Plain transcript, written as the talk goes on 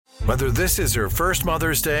Whether this is her first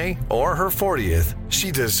Mother's Day or her 40th, she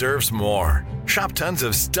deserves more. Shop tons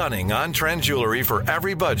of stunning on-trend jewelry for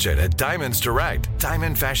every budget at Diamonds Direct.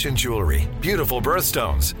 Diamond fashion jewelry, beautiful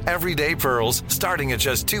birthstones, everyday pearls starting at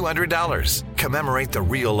just $200. Commemorate the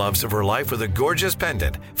real loves of her life with a gorgeous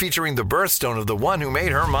pendant featuring the birthstone of the one who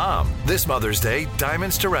made her mom. This Mother's Day,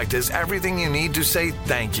 Diamonds Direct is everything you need to say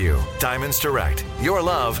thank you. Diamonds Direct. Your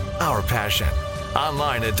love, our passion.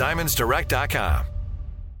 Online at diamondsdirect.com.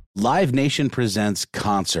 Live Nation presents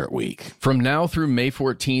Concert Week. From now through May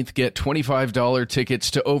 14th, get $25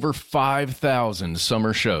 tickets to over 5,000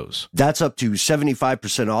 summer shows. That's up to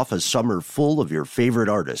 75% off a summer full of your favorite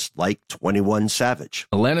artists, like 21 Savage,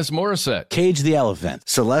 Alanis Morissette, Cage the Elephant,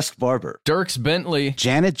 Celeste Barber, Dierks Bentley,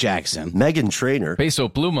 Janet Jackson, Meghan Trainor, Peso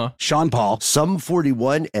Pluma, Sean Paul, Sum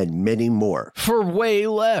 41, and many more. for way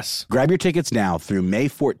less. Grab your tickets now through May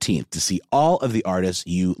 14th to see all of the artists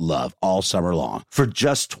you love all summer long. For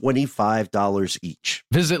just $25 each.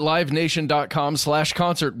 Visit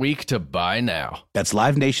livenation.com/concert week to buy now. That's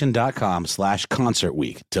livenation.com/concert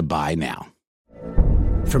week to buy now.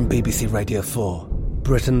 From BBC Radio 4,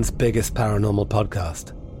 Britain's biggest paranormal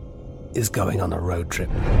podcast is going on a road trip.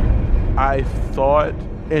 I thought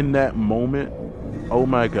in that moment, oh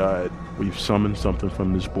my God, we've summoned something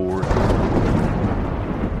from this board.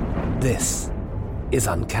 This is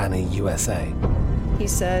Uncanny USA. He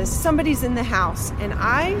says, somebody's in the house, and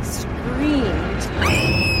I screamed.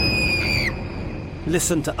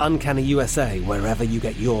 Listen to Uncanny USA wherever you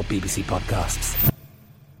get your BBC podcasts,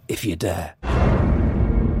 if you dare.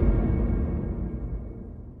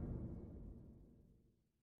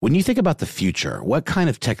 When you think about the future, what kind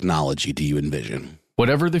of technology do you envision?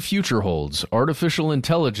 Whatever the future holds, artificial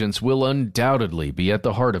intelligence will undoubtedly be at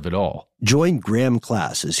the heart of it all. Join Graham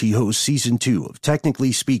Class as he hosts Season 2 of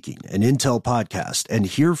Technically Speaking, an Intel podcast, and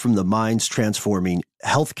hear from the minds transforming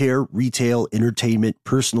healthcare, retail, entertainment,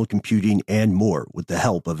 personal computing, and more with the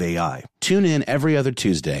help of AI. Tune in every other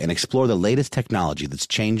Tuesday and explore the latest technology that's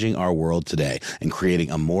changing our world today and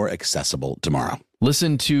creating a more accessible tomorrow.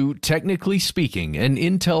 Listen to Technically Speaking, an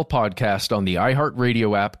Intel podcast on the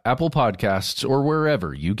iHeartRadio app, Apple Podcasts, or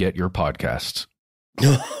wherever you get your podcasts.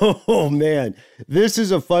 Oh man, this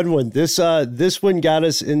is a fun one. This one got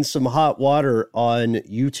us in some hot water on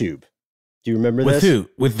YouTube. Do you remember With this? who?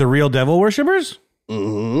 With the real devil worshippers?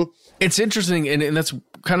 Mm-hmm. It's interesting, and that's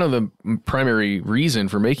kind of the primary reason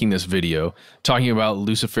for making this video, talking about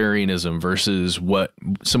Luciferianism versus what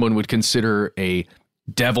someone would consider a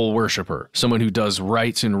devil worshiper, someone who does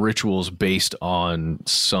rites and rituals based on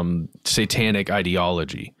some satanic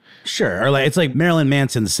ideology. Sure. Or like it's like Marilyn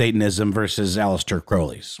Manson's Satanism versus Aleister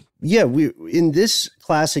Crowley's. Yeah, in this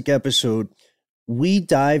classic episode, we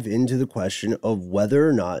dive into the question of whether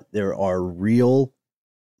or not there are real,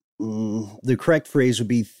 the correct phrase would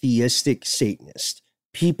be theistic Satanists,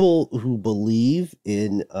 people who believe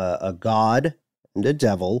in a god and a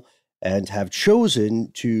devil and have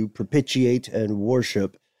chosen to propitiate and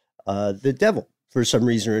worship the devil for some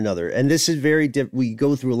reason or another. And this is very different. We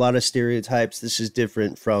go through a lot of stereotypes. This is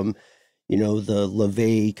different from, the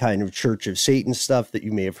LaVey kind of Church of Satan stuff that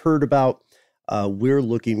you may have heard about. We're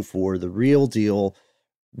looking for the real deal,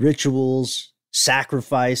 rituals,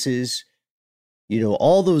 sacrifices,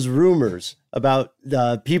 all those rumors about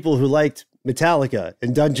the people who liked Metallica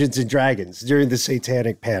and Dungeons and Dragons during the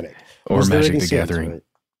Satanic Panic. Or Magic the Gathering.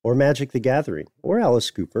 Or Magic the Gathering. Or Alice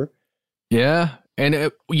Cooper. Yeah.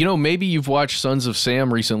 And, maybe you've watched Sons of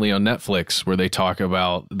Sam recently on Netflix, where they talk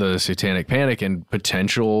about the Satanic Panic and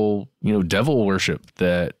potential, devil worship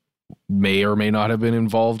that may or may not have been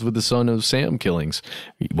involved with the Son of Sam killings.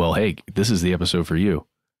 Well, hey, this is the episode for you.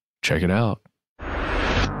 Check it out.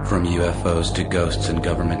 From UFOs to ghosts and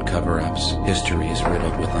government cover-ups, history is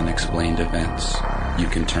riddled with unexplained events. You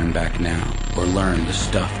can turn back now or learn the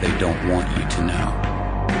stuff they don't want you to know.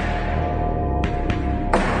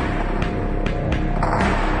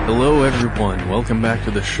 Hello, everyone. Welcome back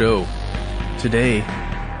to the show. Today,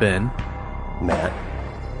 Ben, Matt,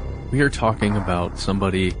 we are talking about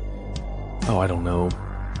somebody, I don't know.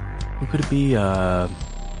 Who could it be?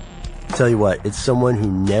 Tell you what, it's someone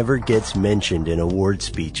who never gets mentioned in award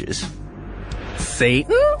speeches.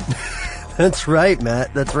 Satan? That's right,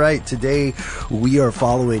 Matt. That's right. Today, we are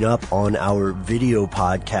following up on our video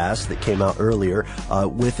podcast that came out earlier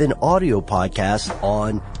with an audio podcast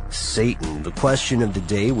on Satan. The question of the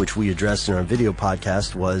day, which we addressed in our video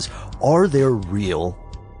podcast, was, are there real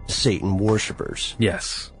Satan worshipers?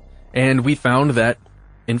 Yes. And we found that,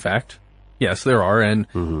 in fact, yes, there are. And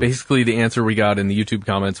basically the answer we got in the YouTube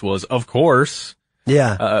comments was, of course.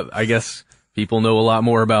 Yeah. I guess people know a lot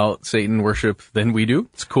more about Satan worship than we do.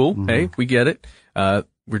 It's cool. Hey, we get it.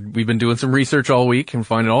 we've been doing some research all week and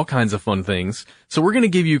finding all kinds of fun things. So we're going to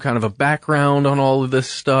give you kind of a background on all of this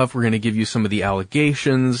stuff. We're going to give you some of the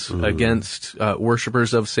allegations against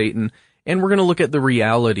worshipers of Satan. And we're going to look at the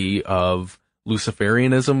reality of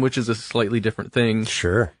Luciferianism, which is a slightly different thing.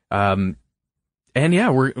 Sure. And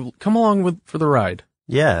yeah, come along for the ride.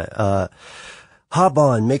 Yeah. Hop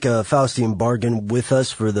on, make a Faustian bargain with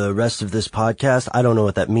us for the rest of this podcast. I don't know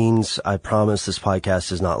what that means. I promise this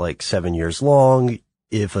podcast is not like 7 years long.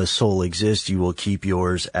 If a soul exists, you will keep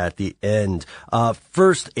yours at the end.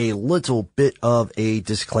 First, a little bit of a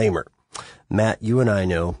disclaimer. Matt, you and I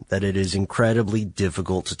know that it is incredibly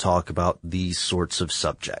difficult to talk about these sorts of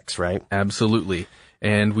subjects, right? Absolutely.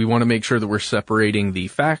 And we want to make sure that we're separating the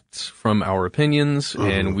facts from our opinions,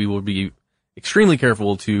 and we will be extremely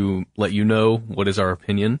careful to let you know what is our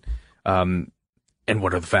opinion, and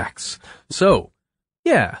what are the facts. So,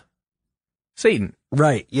 yeah, Satan.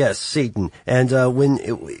 Right. Yes, Satan. And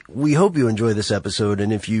we hope you enjoy this episode.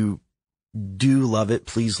 And if you do love it,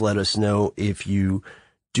 please let us know. If you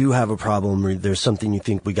do have a problem or there's something you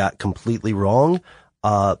think we got completely wrong,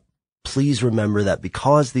 please remember that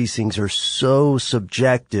because these things are so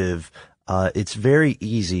subjective, it's very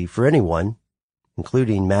easy for anyone,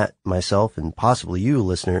 including Matt, myself, and possibly you,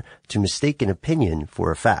 listener, to mistake an opinion for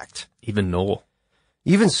a fact. Even Noel.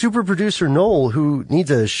 Even super producer Noel, who needs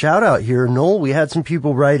a shout out here. Noel, we had some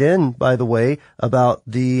people write in, by the way, about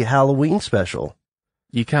the Halloween special.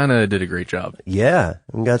 You kind of did a great job. Yeah.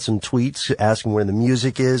 We got some tweets asking where the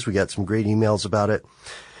music is. We got some great emails about it.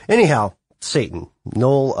 Anyhow, Satan.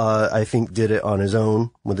 Noel, I think did it on his own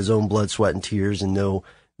with his own blood, sweat, and tears and no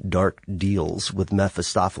dark deals with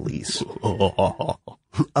Mephistopheles.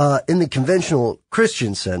 In the conventional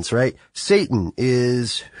Christian sense, right? Satan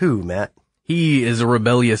is who, Matt? He is a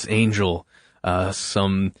rebellious angel.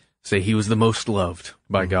 Some say he was the most loved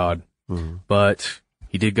by God, but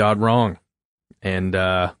he did God wrong. And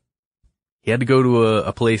he had to go to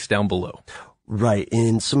a place down below. Right.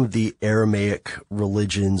 In some of the Aramaic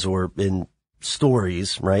religions or in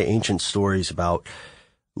stories, right, ancient stories about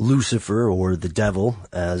Lucifer or the devil,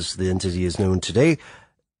 as the entity is known today,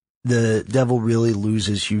 the devil really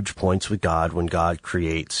loses huge points with God when God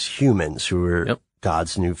creates humans who are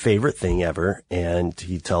God's new favorite thing ever. And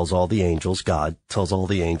he tells all the angels, God tells all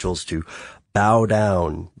the angels to bow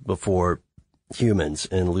down before humans,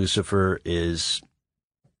 and Lucifer is...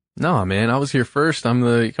 No, man, I was here first. Come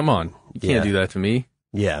on. You can't do that to me.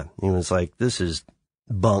 Yeah. He was like, this is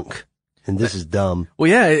bunk and this is dumb.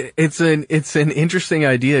 Well, yeah, it's an interesting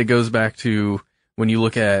idea. It goes back to when you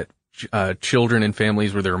look at children and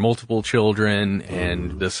families where there are multiple children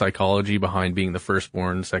and the psychology behind being the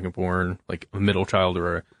firstborn, secondborn, like a middle child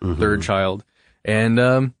or a third child. And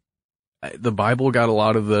the Bible got a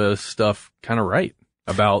lot of the stuff kind of right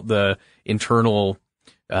about the internal,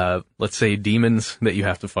 let's say, demons that you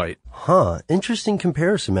have to fight. Interesting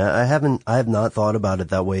comparison, Matt. I have not thought about it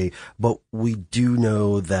that way, but we do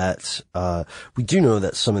know that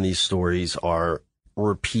some of these stories are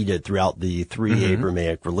repeated throughout the three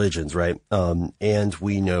Abrahamic religions, right? And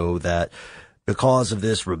we know that because of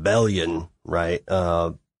this rebellion, right?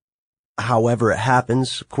 However it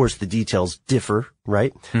happens, of course, the details differ,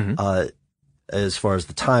 right? As far as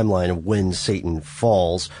the timeline of when Satan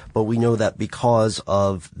falls, but we know that because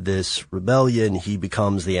of this rebellion, he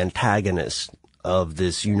becomes the antagonist of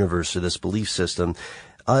this universe or this belief system.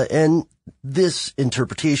 And this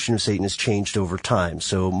interpretation of Satan has changed over time.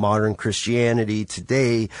 So modern Christianity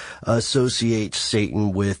today associates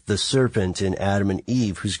Satan with the serpent in Adam and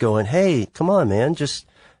Eve, who's going, hey, come on, man, just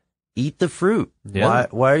eat the fruit. Yeah.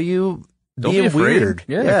 Why are you being weird?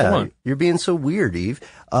 Yeah, come on. You're being so weird, Eve.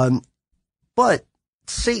 But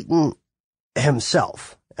Satan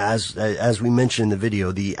himself, as we mentioned in the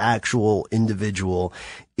video, the actual individual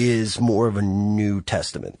is more of a New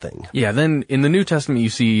Testament thing. Yeah, then in the New Testament, you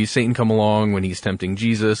see Satan come along when he's tempting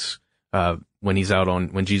Jesus, when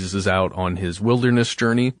Jesus is out on his wilderness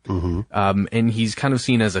journey. And he's kind of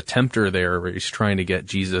seen as a tempter there, where he's trying to get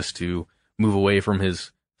Jesus to move away from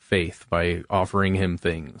his faith by offering him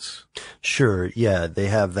things. Sure, yeah. They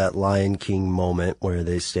have that Lion King moment where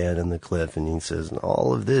they stand on the cliff and he says,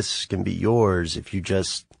 all of this can be yours if you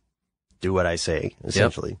just do what I say,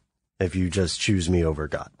 essentially. If you just choose me over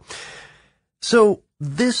God. So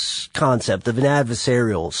this concept of an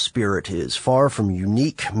adversarial spirit is far from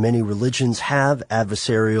unique. Many religions have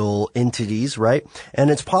adversarial entities, right?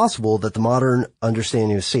 And it's possible that the modern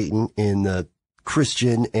understanding of Satan in the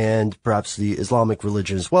Christian and perhaps the Islamic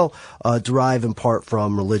religion as well, derive in part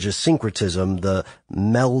from religious syncretism, the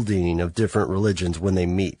melding of different religions when they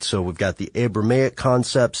meet. So we've got the Abrahamic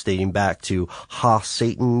concepts dating back to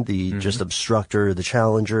Ha-Satan, the just obstructor, the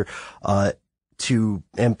challenger,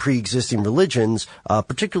 and pre-existing religions,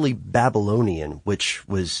 particularly Babylonian, which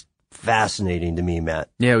was fascinating to me, Matt.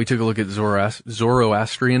 Yeah, we took a look at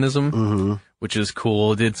Zoroastrianism, which is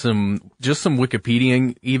cool. Did some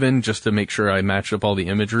Wikipediaing even just to make sure I matched up all the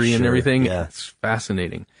imagery and everything. Yeah. It's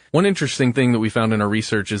fascinating. One interesting thing that we found in our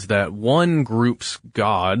research is that one group's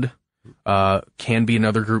God can be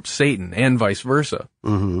another group's Satan and vice versa.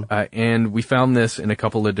 And we found this in a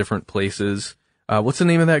couple of different places. What's the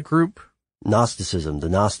name of that group? Gnosticism, the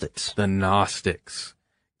Gnostics. The Gnostics.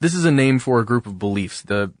 This is a name for a group of beliefs.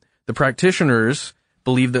 The practitioners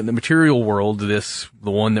believe that the material world, the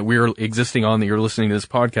one that we're existing on, that you're listening to this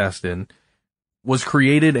podcast in, was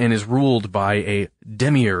created and is ruled by a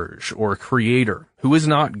demiurge or creator who is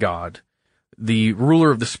not God, the ruler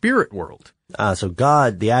of the spirit world. So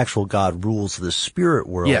God, the actual God, rules the spirit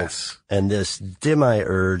world. Yes. And this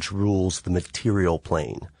demiurge rules the material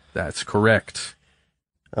plane. That's correct.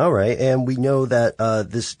 All right. And we know that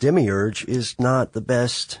this demiurge is not the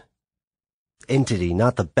best entity,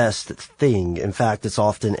 not the best thing. In fact, it's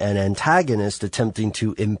often an antagonist attempting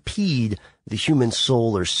to impede the human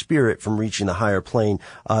soul or spirit from reaching the higher plane.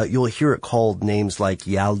 You'll hear it called names like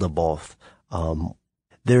Yaldabaoth.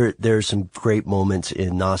 There's some great moments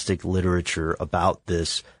in Gnostic literature about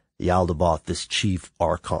this Yaldabaoth, this chief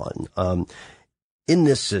archon. In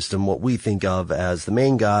this system, what we think of as the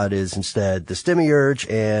main god is instead the demiurge,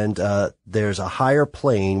 and there's a higher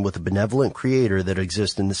plane with a benevolent creator that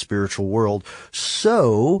exists in the spiritual world.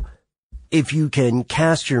 So, if you can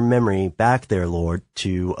cast your memory back there, Lord,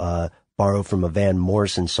 to borrow from a Van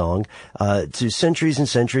Morrison song, to centuries and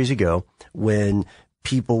centuries ago, when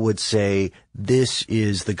people would say, this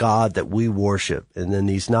is the God that we worship. And then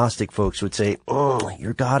these Gnostic folks would say, oh,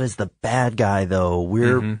 your God is the bad guy, though.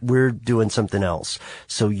 We're doing something else.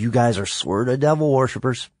 So you guys are sort of devil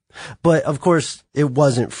worshippers. But of course, it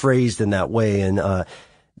wasn't phrased in that way. And,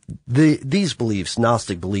 these beliefs,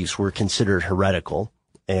 Gnostic beliefs, were considered heretical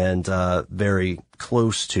and, very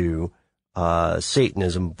close to,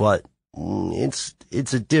 Satanism, but it's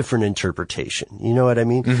a different interpretation. You know what I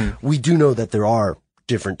mean? We do know that there are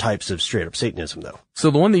different types of straight up Satanism, though.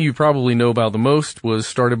 So the one that you probably know about the most was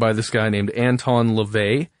started by this guy named Anton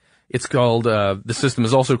LaVey. It's called, the system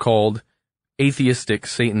is also called atheistic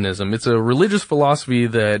Satanism. It's a religious philosophy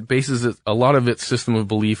that bases a lot of its system of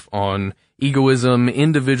belief on egoism,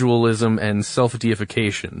 individualism, and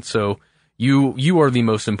self-deification. So you are the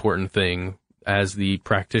most important thing as the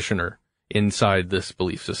practitioner inside this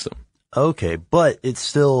belief system. Okay, but it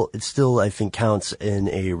still, I think, counts in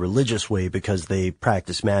a religious way because they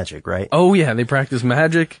practice magic, right? Oh yeah, they practice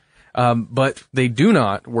magic, but they do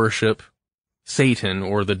not worship Satan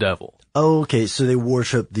or the devil. Oh, okay, so they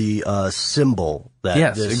worship the symbol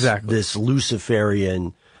that exactly. This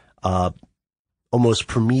Luciferian, almost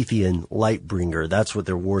Promethean light bringer. That's what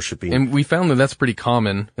they're worshiping. And we found that that's pretty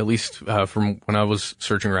common, at least from when I was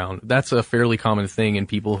searching around. That's a fairly common thing in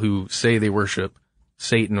people who say they worship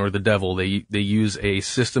Satan or the devil. They use a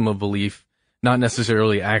system of belief, not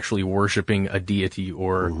necessarily actually worshiping a deity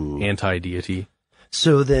or anti-deity.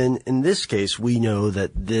 So then, in this case, we know that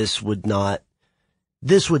this would not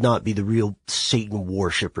be the real Satan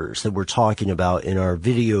worshippers that we're talking about in our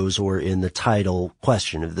videos or in the title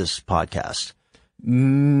question of this podcast.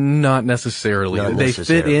 Not necessarily. They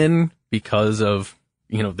fit in because of,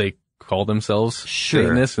 they call themselves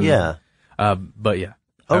Satanists. Yeah. But yeah.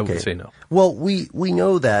 I would say no. Well, we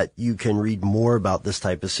know that you can read more about this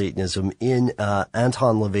type of Satanism in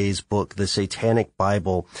Anton LaVey's book, The Satanic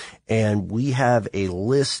Bible, and we have a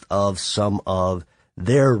list of some of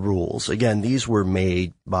their rules. Again, these were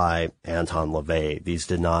made by Anton LaVey. These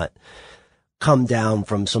did not come down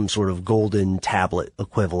from some sort of golden tablet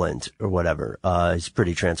equivalent or whatever. He's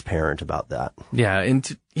pretty transparent about that. Yeah,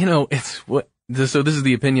 and it's what. So this is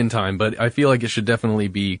the opinion time, but I feel like it should definitely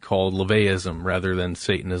be called LaVeyism rather than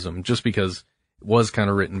Satanism, just because it was kind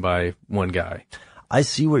of written by one guy. I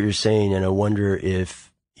see what you're saying, and I wonder if,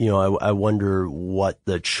 I wonder what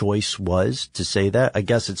the choice was to say that. I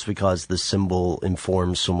guess it's because the symbol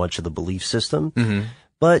informs so much of the belief system.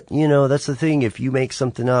 But, that's the thing. If you make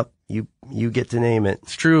something up, you get to name it.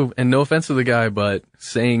 It's true, and no offense to the guy, but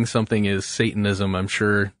saying something is Satanism, I'm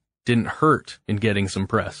sure, didn't hurt in getting some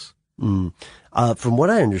press. From what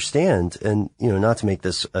I understand, and, not to make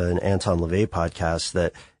this an Anton LaVey podcast,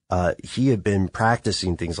 that, he had been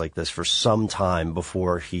practicing things like this for some time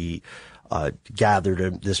before he,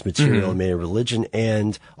 gathered this material and made a religion.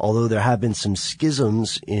 And although there have been some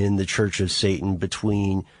schisms in the Church of Satan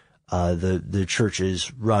between the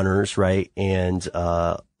church's runners, right, and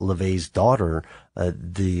LaVey's daughter,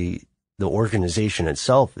 the organization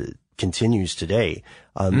itself continues today.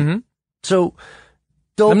 So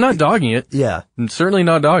I'm not dogging it. Yeah. I'm certainly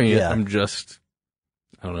not dogging it. Yeah. I'm just,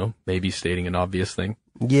 I don't know, maybe stating an obvious thing.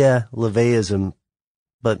 Yeah, LaVeyism,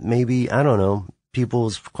 but maybe, I don't know,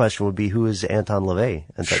 people's question would be, who is Anton LaVey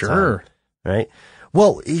at that time? Right?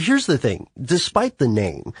 Well, here's the thing. Despite the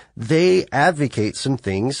name, they advocate some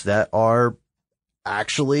things that are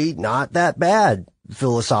actually not that bad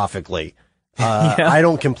philosophically. I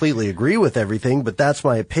don't completely agree with everything, but that's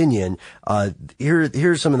my opinion.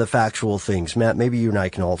 Here's some of the factual things. Matt, maybe you and I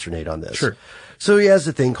can alternate on this. Sure. So he has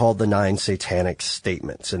a thing called the 9 satanic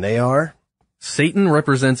statements, and they are? Satan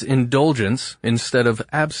represents indulgence instead of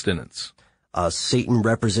abstinence. Satan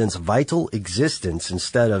represents vital existence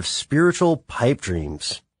instead of spiritual pipe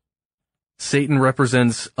dreams. Satan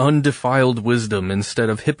represents undefiled wisdom instead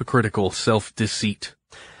of hypocritical self-deceit.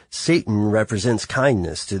 Satan represents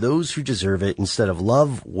kindness to those who deserve it instead of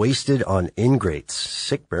love wasted on ingrates.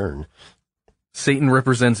 Sick burn. Satan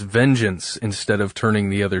represents vengeance instead of turning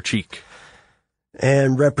the other cheek.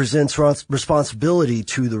 And represents responsibility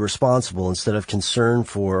to the responsible instead of concern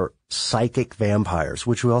for psychic vampires,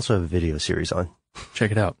 which we also have a video series on.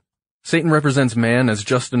 Check it out. Satan represents man as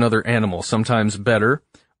just another animal, sometimes better,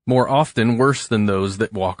 more often worse than those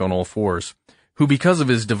that walk on all fours, who because of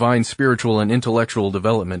his divine spiritual and intellectual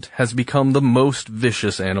development has become the most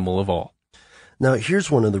vicious animal of all. Now,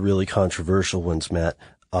 here's one of the really controversial ones, Matt.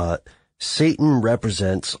 Satan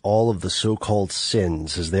represents all of the so-called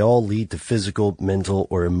sins as they all lead to physical, mental,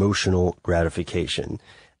 or emotional gratification.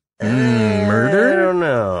 Murder? I don't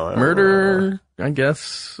know. Murder, I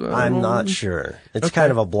guess. I'm not sure. It's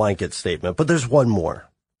kind of a blanket statement, but there's one more.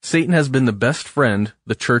 Satan has been the best friend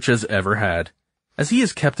the church has ever had, as he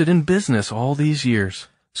has kept it in business all these years.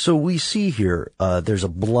 So we see here, there's a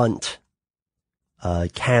blunt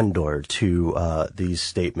candor to these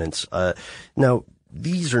statements. Now,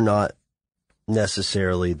 these are not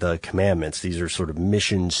necessarily the commandments. These are sort of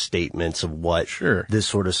mission statements of what this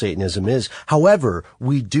sort of Satanism is. However,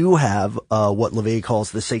 we do have what LaVey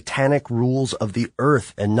calls the satanic rules of the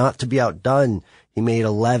earth, and not to be outdone, he made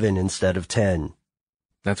 11 instead of 10.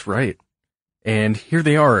 That's right. And here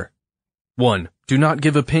they are. 1. Do not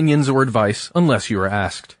give opinions or advice unless you are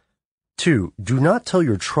asked. 2. Do not tell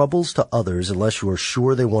your troubles to others unless you are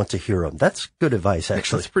sure they want to hear them. That's good advice,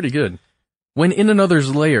 actually. That's pretty good. When in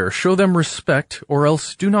another's lair, show them respect, or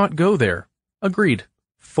else do not go there. Agreed.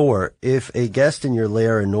 4. If a guest in your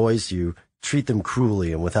lair annoys you, treat them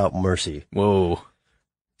cruelly and without mercy. Whoa.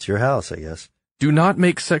 It's your house, I guess. Do not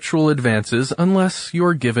make sexual advances unless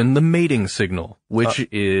you're given the mating signal, which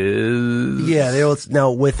is... Yeah,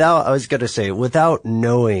 now without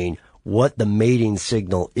knowing what the mating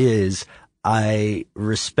signal is, I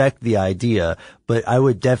respect the idea, but I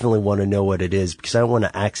would definitely want to know what it is, because I don't want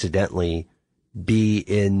to accidentally be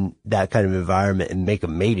in that kind of environment and make a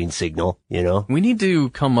mating signal, you know? We need to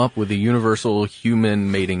come up with a universal human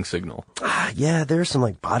mating signal. Yeah, there's some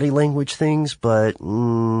like body language things, but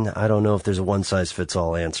I don't know if there's a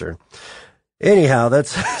one-size-fits-all answer. Anyhow,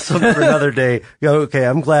 that's something for another day. Okay,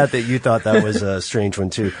 I'm glad that you thought that was a strange one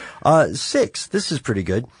too. 6, this is pretty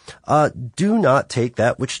good. Do not take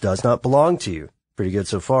that which does not belong to you. Pretty good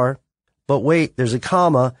so far. But wait, there's a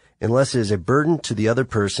comma, unless it is a burden to the other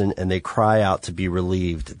person and they cry out to be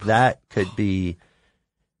relieved. That could be,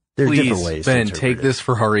 there are different ways Ben, to take this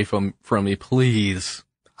Ferrari from me, please.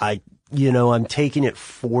 I'm taking it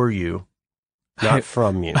for you, not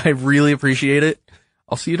from you. I really appreciate it.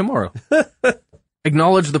 I'll see you tomorrow.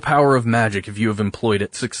 Acknowledge the power of magic if you have employed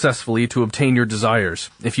it successfully to obtain your desires.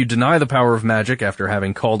 If you deny the power of magic after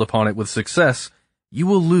having called upon it with success, you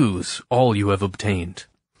will lose all you have obtained.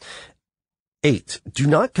 8. Do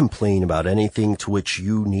not complain about anything to which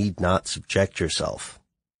you need not subject yourself.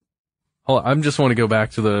 Hold on, I just want to go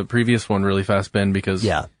back to the previous one really fast, Ben, because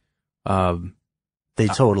they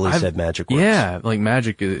totally said magic works. Yeah, like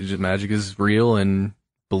magic is real, and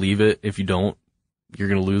believe it. If you don't, you're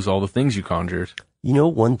going to lose all the things you conjured. You know,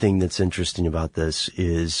 one thing that's interesting about this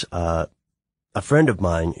is a friend of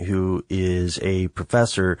mine who is a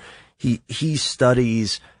professor. He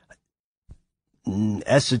studies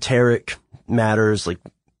esoteric matters like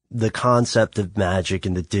the concept of magic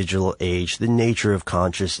in the digital age, the nature of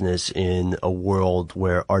consciousness in a world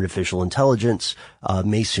where artificial intelligence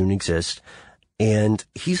may soon exist. And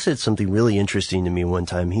he said something really interesting to me one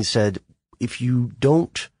time. He said, if you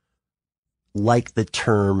don't like the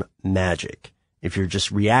term magic, if you're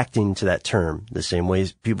just reacting to that term the same way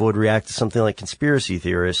people would react to something like conspiracy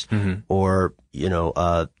theorist or,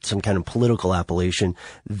 some kind of political appellation,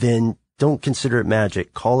 then don't consider it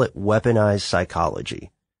magic. Call it weaponized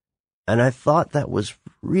psychology. And I thought that was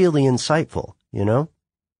really insightful,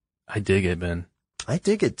 I dig it, Ben. I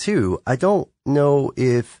dig it too. I don't know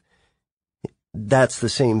if that's the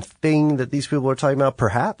same thing that these people are talking about.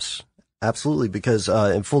 Perhaps. Absolutely. Because,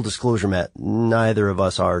 in full disclosure, Matt, neither of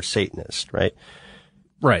us are Satanists, right?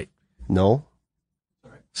 Right. No?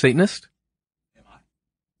 Satanist? Am I?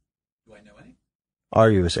 Do I know any? Are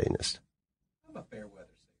you a Satanist? I'm a fair weather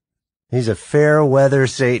Satanist. He's a fair weather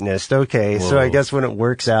Satanist. Okay. Whoa. So I guess when it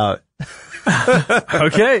works out.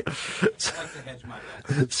 Okay.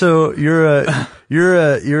 So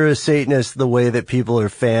you're a Satanist the way that people are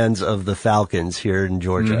fans of the Falcons here in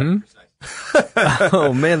Georgia.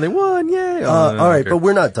 Oh man, they won! Yay! All right, but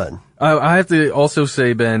we're not done. I have to also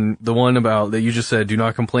say, Ben, the one about that you just said, do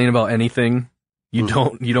not complain about anything. You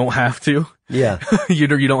don't have to. Yeah. you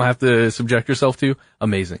don't have to subject yourself to.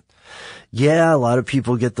 Amazing. Yeah, a lot of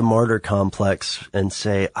people get the martyr complex and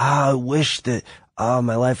say, I wish that,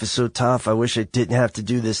 my life is so tough. I wish I didn't have to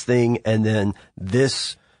do this thing. And then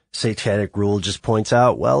this satanic rule just points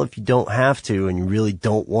out, well, if you don't have to and you really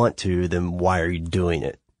don't want to, then why are you doing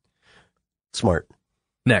it? Smart.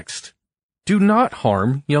 Next, do not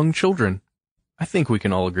harm young children. I think we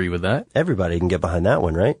can all agree with that. Everybody can get behind that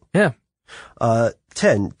one, right? Yeah.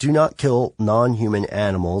 10, do not kill non-human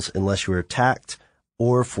animals unless you're attacked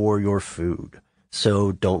or for your food.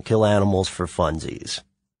 So don't kill animals for funsies.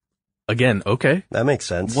 Again, okay. That makes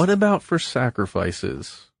sense. What about for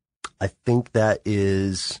sacrifices? I think that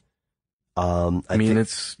is, I mean,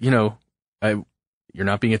 it's, you're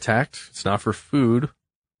not being attacked. It's not for food.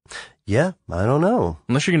 Yeah, I don't know.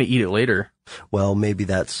 Unless you're going to eat it later. Well, maybe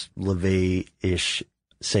that's LaVey-ish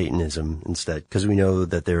Satanism instead, because we know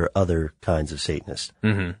that there are other kinds of Satanists.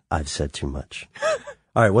 Mm-hmm. I've said too much.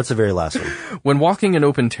 All right, what's the very last one? When walking in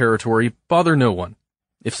open territory, bother no one.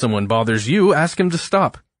 If someone bothers you, ask him to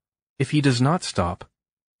stop. If he does not stop,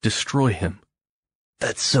 destroy him.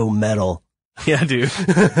 That's so metal. Yeah, dude.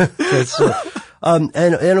 That's so, and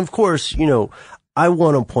of course, I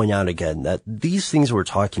want to point out again that these things we're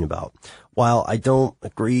talking about, while I don't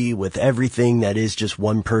agree with everything that is just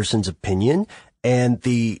one person's opinion, and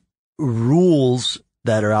the rules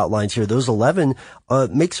that are outlined here, those 11,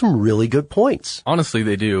 make some really good points. Honestly,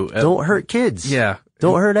 they do. Don't hurt kids. Yeah.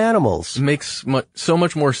 Don't hurt animals. It makes so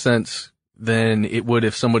much more sense than it would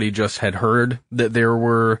if somebody just had heard that there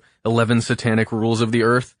were 11 satanic rules of the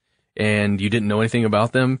earth and you didn't know anything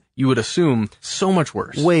about them. You would assume so much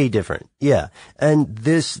worse. Way different. Yeah. And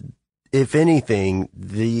this, if anything,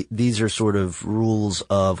 these are sort of rules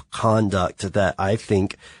of conduct that I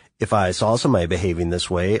think if I saw somebody behaving this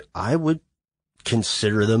way, I would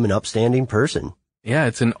consider them an upstanding person. Yeah,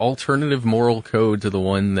 it's an alternative moral code to the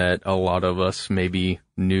one that a lot of us maybe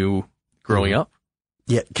knew growing up.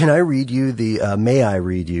 Yeah. Can I read you may I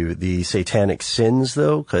read you the satanic sins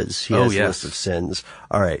though? Cause he has a list of sins.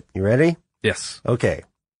 All right. You ready? Yes. Okay.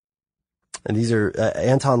 And these are,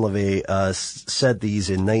 Anton LaVey, said these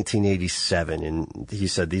in 1987 and he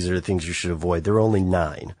said these are the things you should avoid. There are only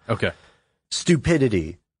 9. Okay.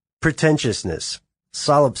 Stupidity, pretentiousness,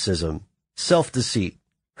 solipsism, self-deceit,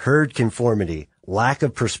 herd conformity, lack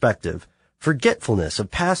of perspective, forgetfulness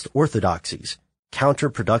of past orthodoxies,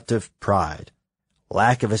 counterproductive pride,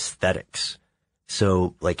 lack of aesthetics.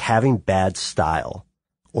 So like having bad style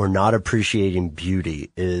or not appreciating beauty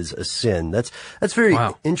is a sin. That's very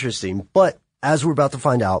interesting. But as we're about to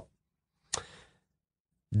find out,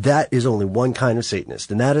 that is only one kind of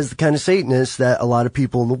Satanist. And that is the kind of Satanist that a lot of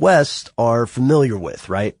people in the West are familiar with,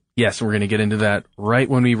 right? Yes, and we're going to get into that right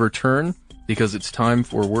when we return because it's time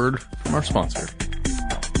for a word from our sponsor.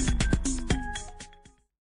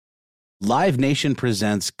 Live Nation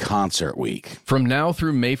presents Concert Week. From now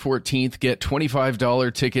through May 14th, get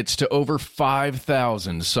 $25 tickets to over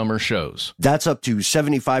 5,000 summer shows. That's up to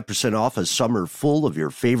 75% off a summer full of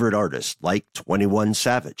your favorite artists like 21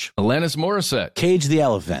 Savage, Alanis Morissette, Cage the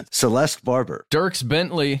Elephant, Celeste Barber, Dierks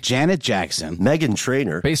Bentley, Janet Jackson, Meghan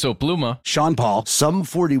Trainor, Peso Pluma, Sean Paul, Sum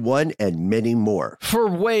 41, and many more. For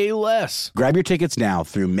way less. Grab your tickets now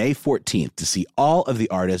through May 14th to see all of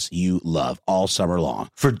the artists you love all summer long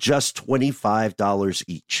for just $25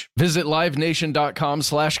 each. Visit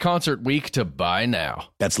livenation.com/Concert Week to buy now.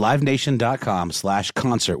 That's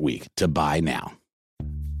livenation.com/Concert Week to buy now.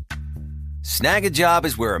 Snag a Job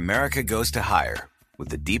is where America goes to hire, with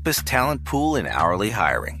the deepest talent pool in hourly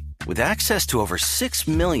hiring. With access to over 6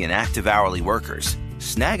 million active hourly workers,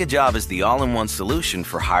 Snag-a-Job is the all-in-one solution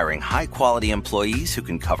for hiring high-quality employees who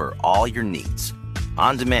can cover all your needs.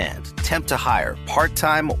 On demand, temp to hire,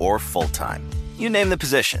 part-time or full-time. You name the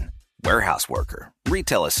position. Warehouse worker,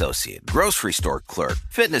 retail associate, grocery store clerk,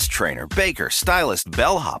 fitness trainer, baker, stylist,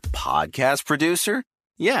 bellhop, podcast producer.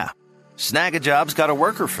 Yeah, Snag-a-Job's got a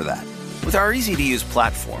worker for that. With our easy-to-use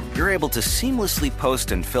platform, you're able to seamlessly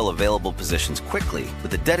post and fill available positions quickly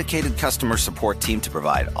with a dedicated customer support team to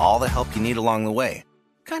provide all the help you need along the way.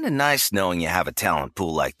 Kind of nice knowing you have a talent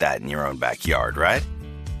pool like that in your own backyard, right?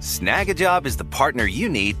 Snag-a-Job is the partner you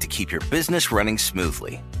need to keep your business running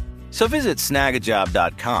smoothly. So visit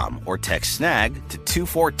snagajob.com or text snag to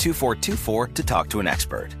 242424 to talk to an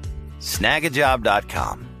expert.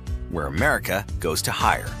 Snagajob.com, where America goes to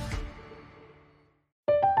hire.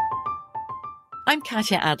 I'm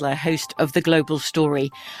Katya Adler, host of The Global Story.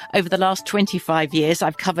 Over the last 25 years,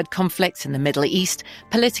 I've covered conflicts in the Middle East,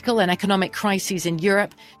 political and economic crises in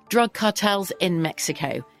Europe, drug cartels in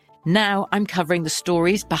Mexico. Now I'm covering the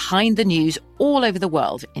stories behind the news all over the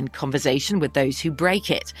world in conversation with those who break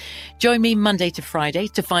it. Join me Monday to Friday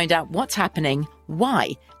to find out what's happening, why,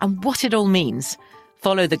 and what it all means.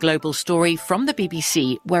 Follow The Global Story from the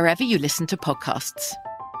BBC wherever you listen to podcasts.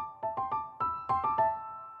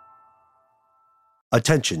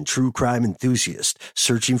 Attention, true crime enthusiast.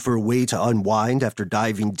 Searching for a way to unwind after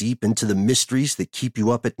diving deep into the mysteries that keep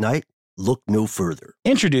you up at night? Look no further.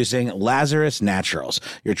 Introducing Lazarus Naturals,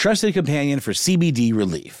 your trusted companion for CBD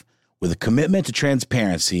relief. With a commitment to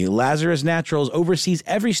transparency, Lazarus Naturals oversees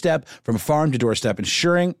every step from farm to doorstep,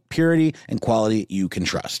 ensuring purity and quality you can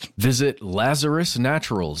trust. Visit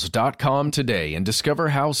LazarusNaturals.com today and discover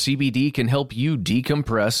how CBD can help you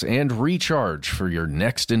decompress and recharge for your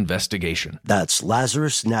next investigation. That's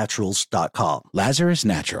LazarusNaturals.com. Lazarus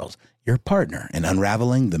Naturals, your partner in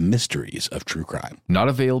unraveling the mysteries of true crime. Not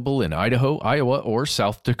available in Idaho, Iowa, or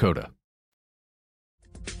South Dakota.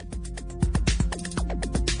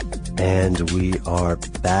 And we are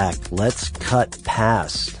back. Let's cut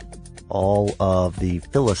past all of the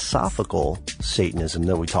philosophical Satanism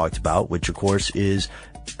that we talked about, which of course is,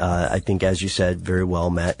 I think, as you said very well,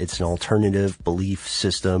 Matt, it's an alternative belief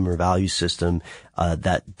system or value system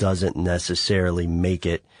that doesn't necessarily make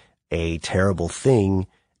it a terrible thing.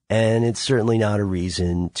 And it's certainly not a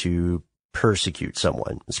reason to persecute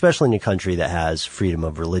someone, especially in a country that has freedom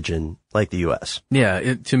of religion like the U.S.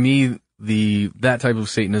 Yeah, to me, that type of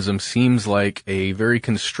Satanism seems like a very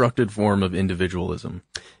constructed form of individualism.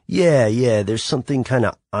 Yeah. There's something kind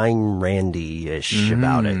of Ayn Randy-ish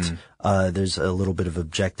about it. There's a little bit of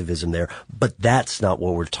objectivism there, but that's not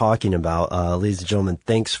what we're talking about. Ladies and gentlemen,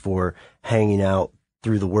 thanks for hanging out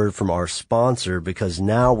through the word from our sponsor, because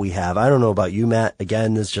now we have, I don't know about you, Matt,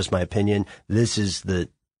 again, this is just my opinion, this is the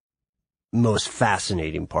most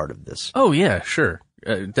fascinating part of this. Oh, yeah, sure.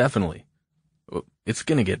 Definitely. It's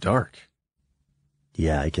going to get dark.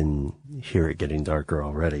 Yeah, I can hear it getting darker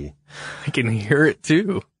already. I can hear it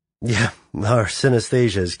too. Yeah, our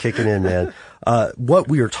synesthesia is kicking in, man. What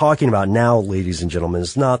we are talking about now, ladies and gentlemen,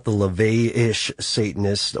 is not the LaVey-ish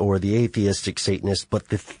Satanist or the atheistic Satanist, but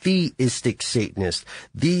the theistic Satanist.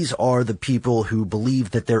 These are the people who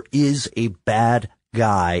believe that there is a bad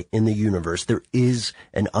guy in the universe. There is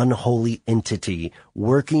an unholy entity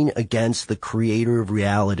working against the creator of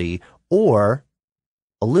reality or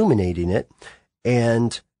illuminating it.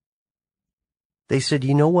 And they said,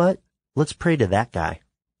 you know what? Let's pray to that guy.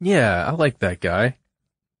 Yeah, I like that guy.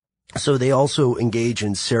 So they also engage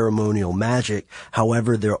in ceremonial magic.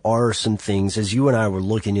 However, there are some things, as you and I were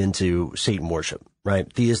looking into Satan worship,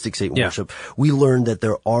 right? Theistic Satan worship. We learned that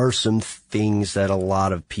there are some things that a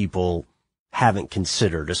lot of people haven't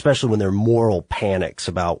considered, especially when there are moral panics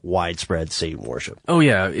about widespread Satan worship. Oh,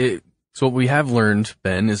 yeah. So what we have learned,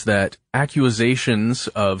 Ben, is that accusations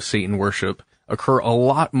of Satan worship occur a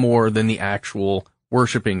lot more than the actual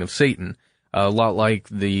worshiping of Satan. A lot like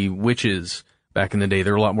the witches back in the day.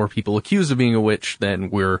 There are a lot more people accused of being a witch than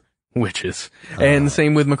were witches. And the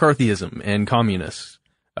same with McCarthyism and communists.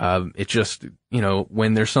 It just,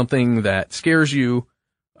 when there's something that scares you,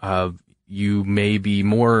 you may be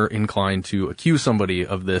more inclined to accuse somebody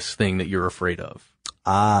of this thing that you're afraid of.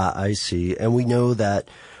 Ah, I see. And we know that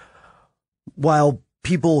while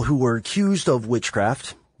people who were accused of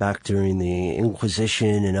witchcraft back during the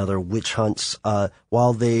Inquisition and other witch hunts,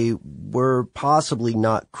 while they were possibly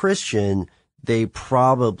not Christian, they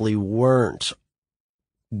probably weren't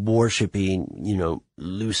worshiping,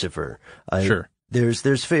 Lucifer. Sure.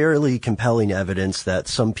 There's fairly compelling evidence that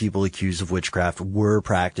some people accused of witchcraft were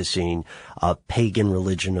practicing a pagan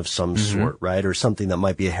religion of some sort, right? Or something that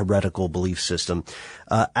might be a heretical belief system.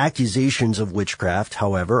 Accusations of witchcraft,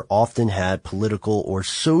 however, often had political or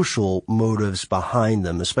social motives behind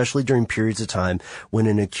them, especially during periods of time when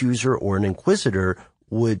an accuser or an inquisitor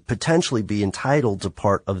would potentially be entitled to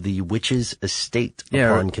part of the witch's estate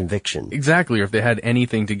upon conviction. Exactly, or if they had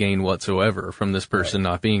anything to gain whatsoever from this person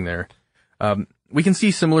not being there. We can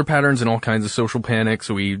see similar patterns in all kinds of social panics.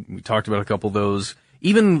 So we talked about a couple of those.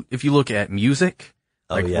 Even if you look at music,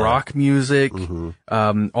 rock music,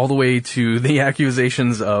 all the way to the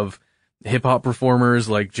accusations of hip-hop performers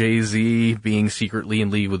like Jay-Z being secretly in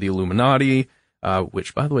league with the Illuminati,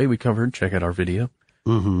 which, by the way, we covered. Check out our video.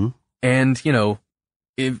 And, you know,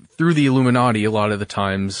 through the Illuminati, a lot of the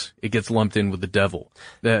times it gets lumped in with the devil.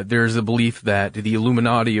 That there's a belief that the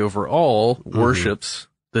Illuminati overall worships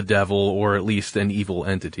the devil, or at least an evil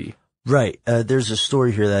entity. Right. There's a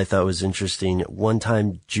story here that I thought was interesting. One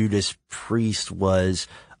time, Judas Priest was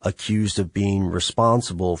accused of being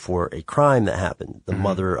responsible for a crime that happened. The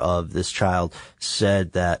mother of this child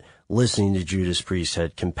said that listening to Judas Priest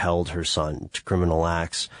had compelled her son to criminal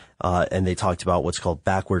acts. And they talked about what's called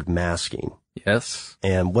backward masking. Yes.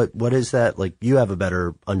 And what is that? Like, you have a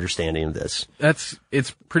better understanding of this.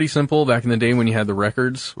 It's pretty simple. Back in the day when you had the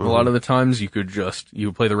records, a lot of the times you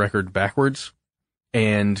would play the record backwards.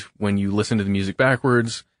 And when you listen to the music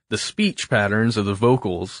backwards, the speech patterns of the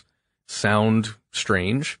vocals sound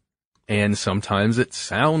strange. And sometimes it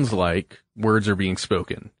sounds like words are being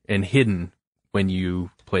spoken and hidden when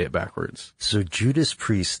you play it backwards. So Judas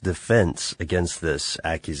Priest's defense against this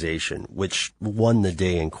accusation, which won the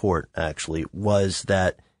day in court actually, was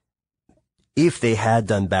that if they had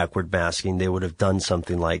done backward masking, they would have done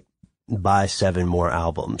something like buy 7 more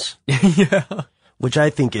albums. Yeah. Which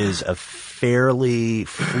I think is a fairly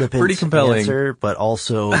flippant pretty compelling answer, but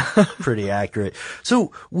also pretty accurate.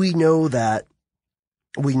 So we know that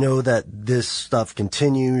this stuff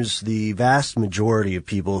continues. The vast majority of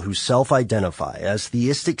people who self-identify as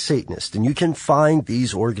theistic Satanists, and you can find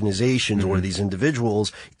these organizations or these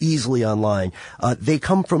individuals easily online, they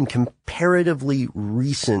come from comparatively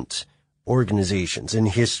recent organizations in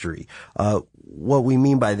history. What we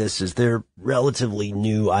mean by this is they're relatively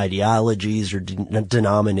new ideologies or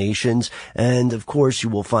denominations. And of course, you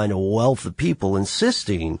will find a wealth of people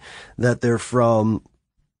insisting that they're from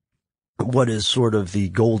what is sort of the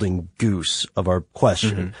golden goose of our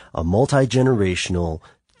question, a multi-generational,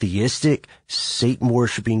 theistic,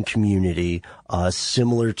 Satan-worshipping community,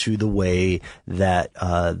 similar to the way that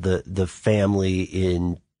the family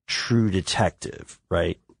in True Detective,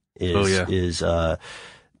 right, is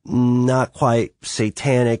not quite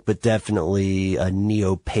satanic, but definitely a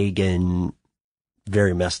neo-pagan,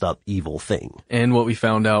 very messed up evil thing. And what we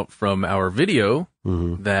found out from our video,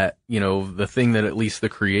 that, you know, the thing that at least the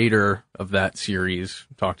creator of that series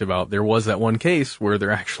talked about, there was that one case where there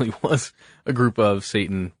actually was a group of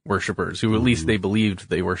Satan worshipers who at least they believed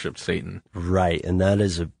they worshiped Satan. Right. And that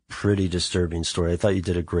is a pretty disturbing story. I thought you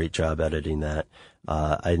did a great job editing that.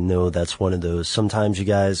 I know that's one of those, sometimes you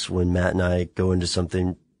guys, when Matt and I go into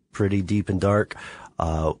something pretty deep and dark,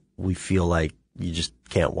 we feel like you just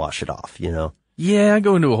can't wash it off, you know? Yeah, I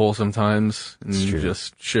go into a hole sometimes and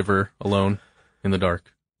just shiver alone in the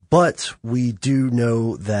dark. But we do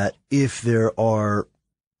know that if there are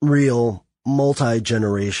real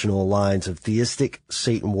multi-generational lines of theistic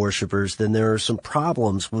Satan worshipers, then there are some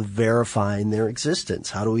problems with verifying their existence.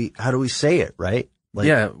 How do we say it, right? Like,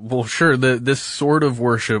 yeah, well, sure. This sort of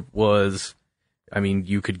worship was, I mean,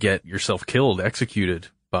 you could get yourself killed, executed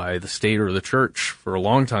by the state or the church for a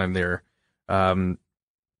long time there. I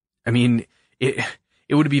mean,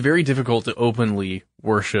 it would be very difficult to openly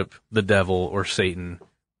worship the devil or Satan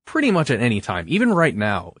pretty much at any time. Even right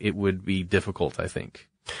now, it would be difficult, I think.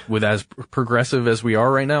 With as progressive as we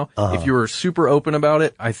are right now, if you're super open about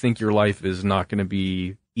it, I think your life is not going to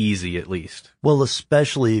be easy, at least. Well,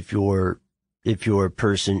 especially if you're a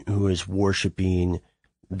person who is worshiping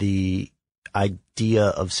the idea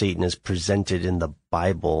of Satan as presented in the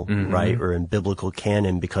Bible, right? Or in biblical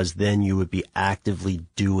canon, because then you would be actively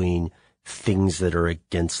doing things that are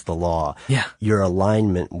against the law. Yeah. Your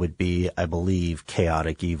alignment would be, I believe,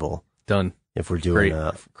 chaotic evil. Done. If we're doing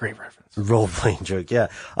a great reference. Role-playing joke. Yeah.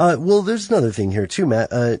 Well, there's another thing here too,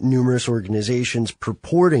 Matt. Numerous organizations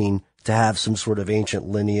purporting to have some sort of ancient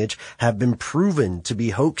lineage have been proven to be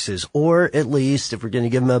hoaxes, or at least, if we're going to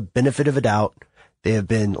give them a benefit of a doubt, they have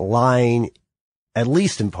been lying, at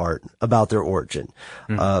least in part, about their origin.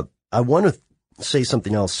 I want to say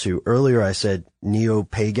something else too. Earlier I said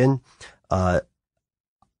neo-pagan.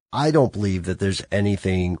 I don't believe that there's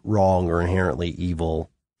anything wrong or inherently evil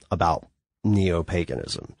about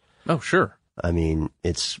neo-paganism. Oh, sure. I mean,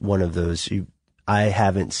 it's one of those, I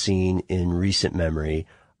haven't seen in recent memory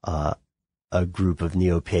a group of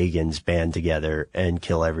neo-pagans band together and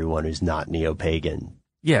kill everyone who's not neo-pagan.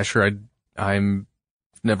 Yeah, sure. I'm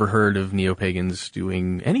never heard of neo-pagans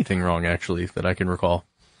doing anything wrong, actually, that I can recall.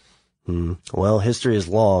 Well, history is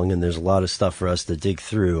long, and there's a lot of stuff for us to dig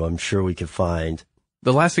through. I'm sure we could find.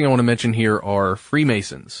 The last thing I want to mention here are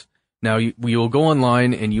Freemasons. Now, you will go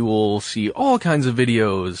online and you will see all kinds of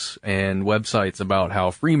videos and websites about how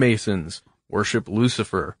Freemasons worship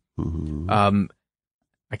Lucifer. I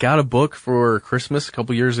got a book for Christmas a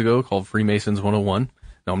couple years ago called Freemasons 101.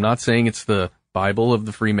 Now, I'm not saying it's the Bible of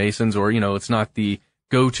the Freemasons or, it's not the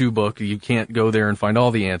go-to book. You can't go there and find all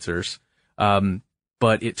the answers.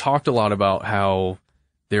 But it talked a lot about how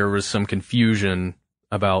there was some confusion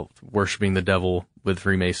about worshiping the devil with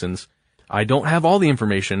Freemasons. I don't have all the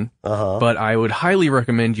information, but I would highly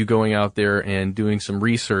recommend you going out there and doing some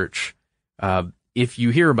research if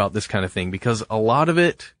you hear about this kind of thing, because a lot of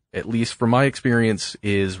it, at least from my experience,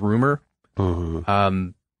 is rumor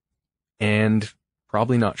and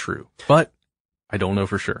probably not true. But I don't know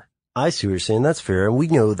for sure. I see what you're saying. That's fair. And we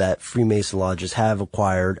know that Freemason lodges have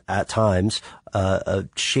acquired, at times, a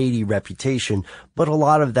shady reputation, but a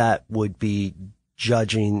lot of that would be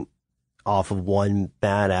judging off of one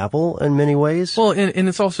bad apple in many ways. Well, and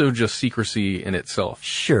it's also just secrecy in itself.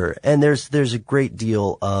 Sure. And there's a great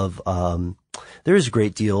deal of,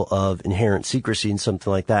 inherent secrecy in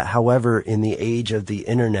something like that. However, in the age of the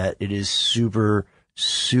internet, it is super,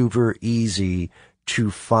 super easy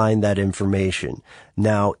to find that information.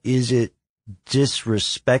 Now, is it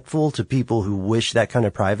disrespectful to people who wish that kind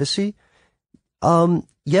of privacy?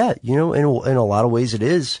 Yeah, in a lot of ways it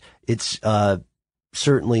is. It's,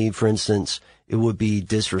 certainly, for instance, it would be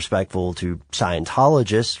disrespectful to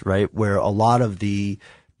Scientologists, right? Where a lot of the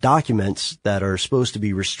documents that are supposed to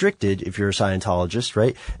be restricted, if you're a Scientologist,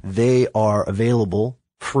 right? They are available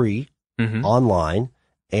free online.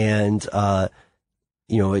 And,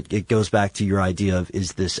 it goes back to your idea of,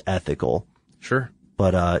 is this ethical? Sure.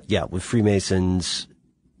 But, with Freemasons,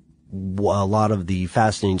 a lot of the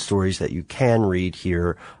fascinating stories that you can read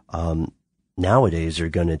here, nowadays are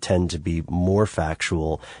going to tend to be more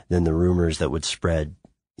factual than the rumors that would spread,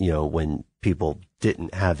 when people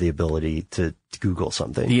didn't have the ability to Google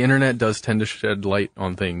something. The internet does tend to shed light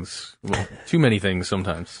on things, too many things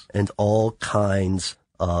sometimes. And all kinds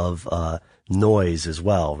of noise as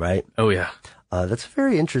well, right? Oh, yeah. That's a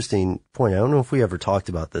very interesting point. I don't know if we ever talked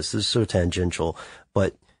about this. This is so tangential,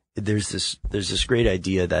 but there's this great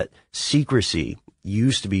idea that secrecy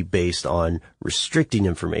used to be based on restricting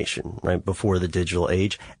information, right, before the digital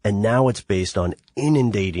age, and now it's based on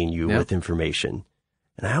inundating you with information.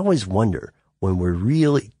 And I always wonder, when we're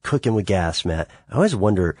really cooking with gas, Matt, I always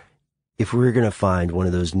wonder if we're going to find one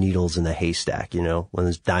of those needles in the haystack, one of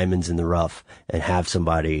those diamonds in the rough, and have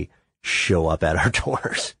somebody show up at our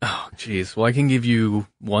doors. Oh, geez. Well, I can give you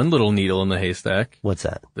one little needle in the haystack. What's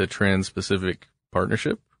that? The Trans-Pacific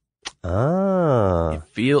Partnership. It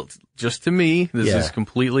feels, just to me, this is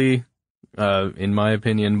completely, in my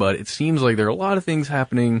opinion, but it seems like there are a lot of things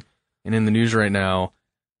happening and in the news right now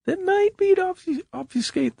that might be to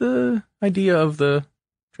obfuscate the idea of the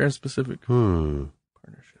Trans-Pacific Partnership.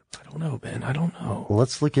 I don't know, Ben. I don't know. Well,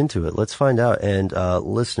 let's look into it. Let's find out. And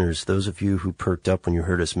listeners, those of you who perked up when you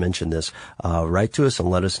heard us mention this, write to us and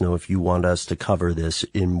let us know if you want us to cover this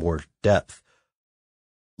in more depth.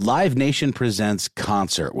 Live Nation presents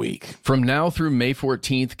Concert Week. From now through May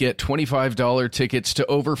 14th, get $25 tickets to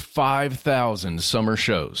over 5,000 summer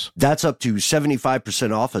shows. That's up to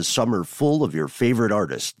 75% off a summer full of your favorite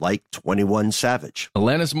artists, like 21 Savage,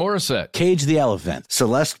 Alanis Morissette, Cage the Elephant,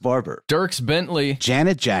 Celeste Barber, Dierks Bentley,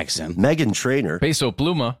 Janet Jackson, Meghan Trainor, Peso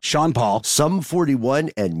Pluma, Sean Paul, Sum 41,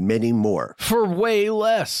 and many more. For way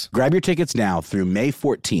less. Grab your tickets now through May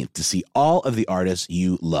 14th to see all of the artists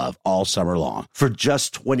you love all summer long. For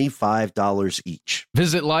just $25 each.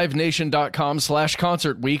 Visit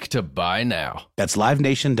livenation.com/concert week to buy now. That's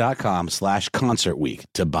livenation.com/concert week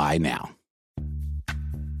to buy now.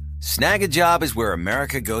 Snag a Job is where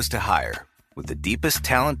America goes to hire, with the deepest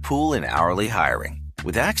talent pool in hourly hiring.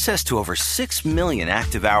 With access to over 6 million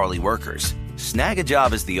active hourly workers, Snag a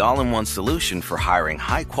Job is the all-in-one solution for hiring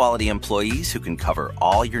high-quality employees who can cover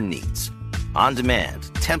all your needs. On demand,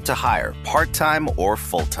 temp to hire, part-time or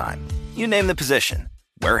full-time. You name the position.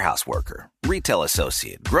 Warehouse worker, retail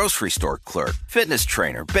associate, grocery store clerk, fitness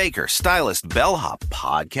trainer, baker, stylist, bellhop,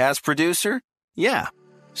 podcast producer. Yeah,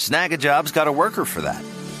 Snag a Job's got a worker for that.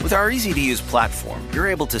 With our easy-to-use platform, you're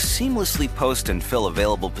able to seamlessly post and fill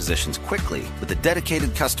available positions quickly with a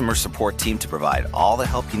dedicated customer support team to provide all the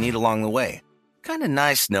help you need along the way. Kind of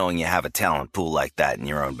nice knowing you have a talent pool like that in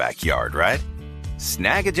your own backyard, right?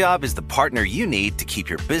 Snagajob is the partner you need to keep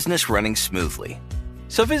your business running smoothly.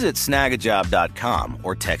 So visit snagajob.com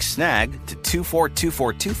or text snag to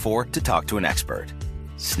 242424 to talk to an expert.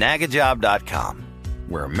 Snagajob.com,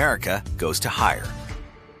 where America goes to hire.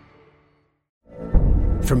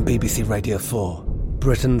 From BBC Radio 4,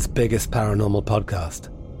 Britain's biggest paranormal podcast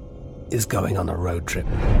is going on a road trip.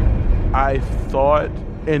 I thought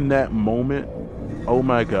in that moment, oh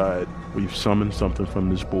my God, we've summoned something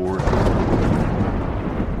from this board.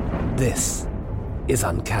 This is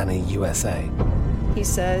Uncanny USA. He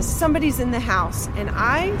says, somebody's in the house, and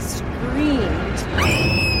I screamed.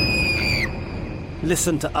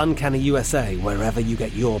 Listen to Uncanny USA wherever you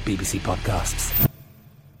get your BBC podcasts,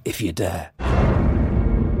 if you dare.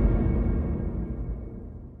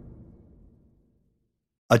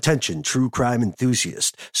 Attention, true crime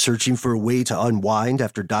enthusiast. Searching for a way to unwind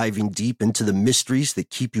after diving deep into the mysteries that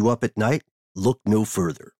keep you up at night? Look no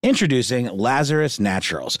further. Introducing Lazarus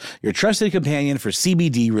Naturals, your trusted companion for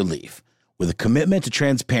CBD relief. With a commitment to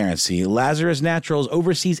transparency, Lazarus Naturals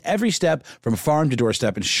oversees every step from farm to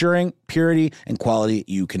doorstep, ensuring purity and quality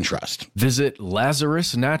you can trust. Visit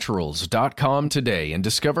LazarusNaturals.com today and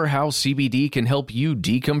discover how CBD can help you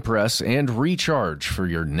decompress and recharge for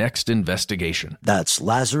your next investigation. That's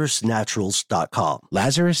LazarusNaturals.com.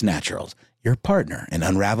 Lazarus Naturals, your partner in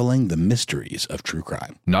unraveling the mysteries of true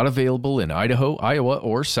crime. Not available in Idaho, Iowa,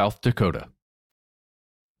 or South Dakota.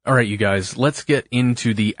 All right, you guys, let's get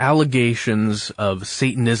into the allegations of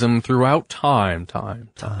Satanism throughout time.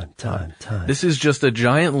 This is just a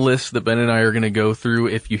giant list that Ben and I are going to go through.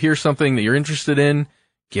 If you hear something that you're interested in,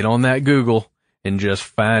 get on that Google and just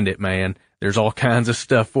find it, man. There's all kinds of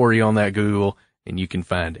stuff for you on that Google, and you can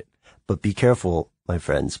find it. But be careful, my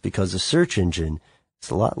friends, because a search engine is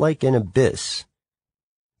a lot like an abyss.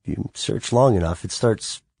 If you search long enough, it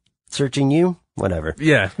starts searching you. Whatever.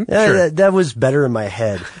 Yeah, sure. That was better in my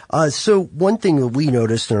head. So one thing that we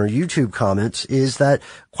noticed in our YouTube comments is that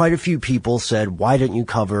quite a few people said, why don't you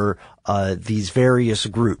cover these various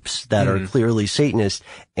groups that are clearly Satanist?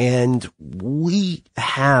 And we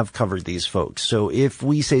have covered these folks. So if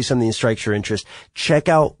we say something strikes your interest, check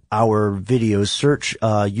out our videos, search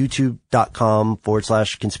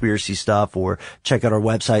youtube.com/conspiracy stuff, or check out our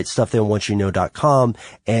website, stufftheydon'twantyouto.com,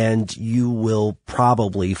 and you will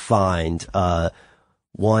probably find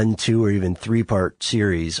 1, 2, or even 3-part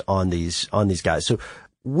series on these guys. So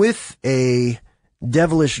with a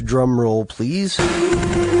devilish drum roll, please.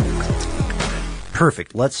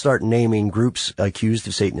 Perfect. Let's start naming groups accused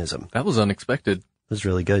of Satanism. That was unexpected. It was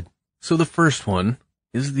really good. So the first one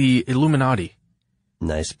is the Illuminati.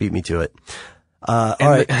 Nice. Beat me to it.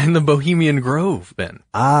 And the Bohemian Grove, Ben.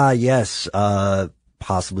 Yes.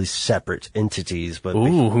 Possibly separate entities, but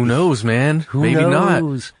who knows, man? Maybe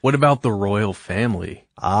knows? Not. What about the royal family?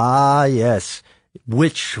 Yes.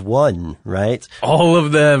 Which one, right? All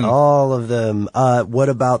of them. What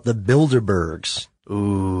about the Bilderbergs?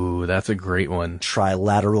 Ooh, that's a great one.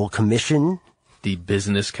 Trilateral Commission. The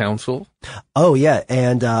Business Council. Oh, yeah.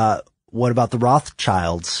 And, what about the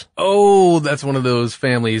Rothschilds? Oh, that's one of those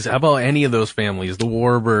families. How about any of those families? The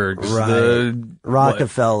Warburgs, right. The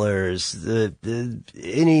Rockefellers,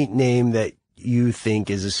 any name that you think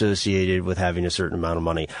is associated with having a certain amount of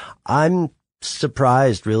money. I'm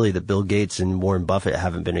surprised, really, that Bill Gates and Warren Buffett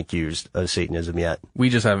haven't been accused of Satanism yet. We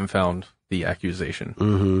just haven't found the accusation.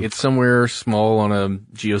 Mm-hmm. It's somewhere small on a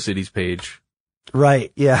GeoCities page.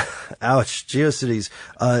 Right. Yeah. Ouch. GeoCities.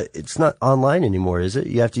 It's not online anymore, is it?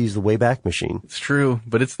 You have to use the Wayback Machine. It's true,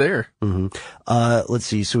 but it's there. Mm-hmm. Let's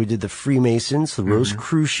see. So we did the Freemasons, the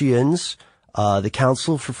Rosicrucians, the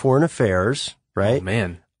Council for Foreign Affairs, right? Oh,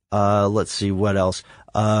 man. Let's see. What else?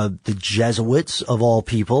 The Jesuits, of all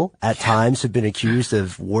people, at times have been accused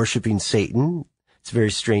of worshiping Satan. It's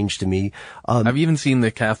very strange to me. I've even seen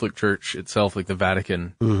the Catholic Church itself, like the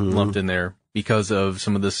Vatican, lumped in there because of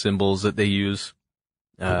some of the symbols that they use.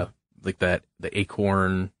 Like the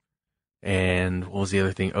acorn, and what was the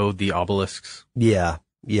other thing? Oh, the obelisks. Yeah.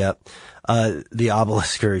 The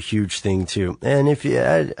obelisks are a huge thing too. And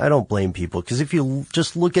I don't blame people, because if you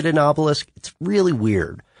just look at an obelisk, it's really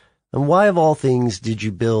weird. And why of all things did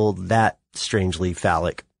you build that strangely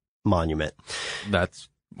phallic monument? That's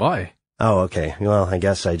why. Oh, okay. Well, I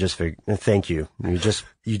guess I just figured. Thank you. You just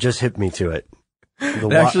hit me to it.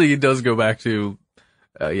 Actually, it does go back to,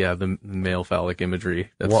 the male phallic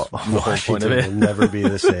imagery. That's the whole point of it. Will never be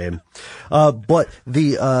the same. But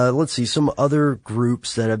let's see, some other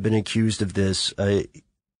groups that have been accused of this,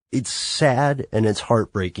 it's sad and it's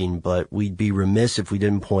heartbreaking, but we'd be remiss if we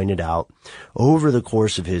didn't point it out. Over the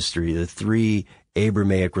course of history, the three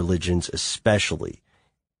Abrahamic religions, especially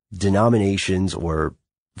denominations or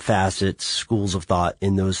facets, schools of thought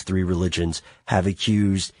in those three religions, have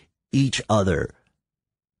accused each other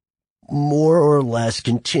more or less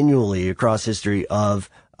continually across history of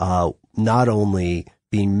not only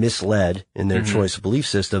being misled in their choice of belief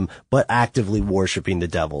system, but actively worshiping the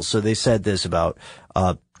devil. So they said this about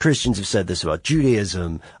Christians have said this about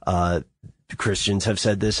Judaism. Christians have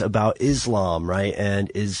said this about Islam, right?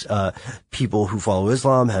 And people who follow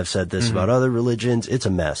Islam have said this about other religions. It's a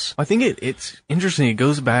mess. I think it's interesting. It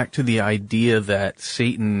goes back to the idea that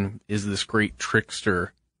Satan is this great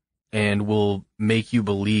trickster and will make you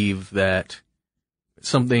believe that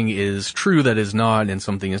something is true that is not, and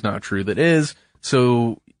something is not true that is.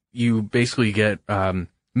 So you basically get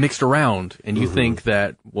mixed around, and you think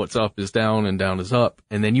that what's up is down and down is up,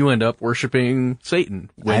 and then you end up worshiping Satan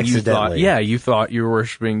when you thought you were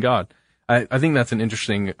worshiping God. I think that's an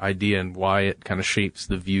interesting idea, and why it kind of shapes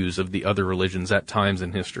the views of the other religions at times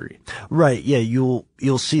in history. Right. Yeah.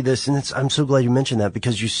 You'll see this, and I'm so glad you mentioned that,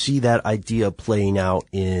 because you see that idea playing out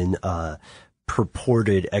in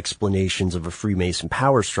purported explanations of a Freemason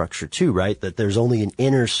power structure too, right? That there's only an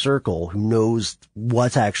inner circle who knows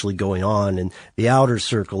what's actually going on, and the outer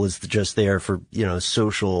circle is just there for,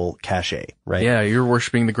 social cachet, right? Yeah, you're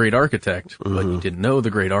worshiping the great architect, but you didn't know the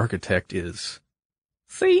great architect is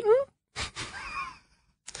Satan?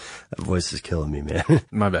 That voice is killing me, man.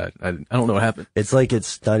 My bad. I don't know what happened. It's like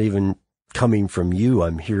it's not even coming from you.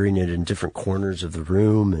 I'm hearing it in different corners of the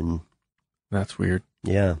room, and that's weird.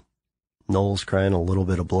 Yeah. Noel's crying a little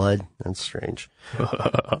bit of blood. That's strange.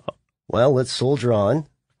 Well, let's soldier on.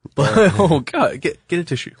 Oh, God. Get a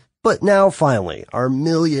tissue. But now, finally, our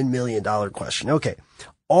 $1 million question. Okay.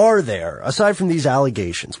 Are there, aside from these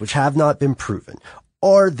allegations, which have not been proven,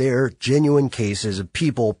 are there genuine cases of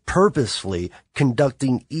people purposefully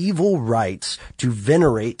conducting evil rites to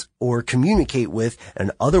venerate or communicate with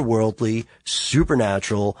an otherworldly,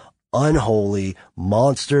 supernatural, unholy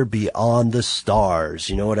monster beyond the stars?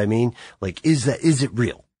 You know what I mean? Like, is it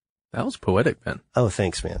real? That was poetic, Ben. Oh,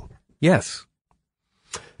 thanks, man. Yes.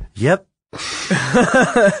 Yep.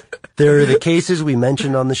 There are the cases we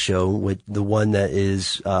mentioned on the show, with the one that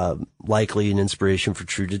is likely an inspiration for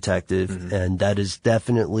True Detective, and that is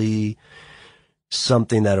definitely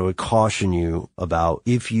something that I would caution you about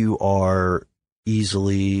if you are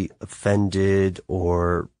easily offended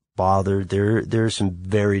or bothered. There are some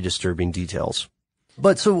very disturbing details.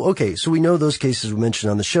 But so we know those cases we mentioned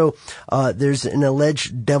on the show. There's an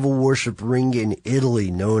alleged devil worship ring in Italy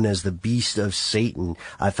known as the Beast of Satan.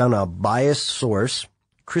 I found a biased source,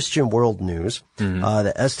 Christian World News,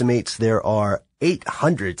 that estimates there are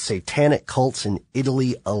 800 satanic cults in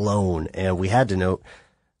Italy alone. And we had to note,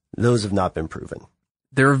 those have not been proven.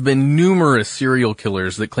 There have been numerous serial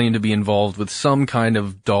killers that claim to be involved with some kind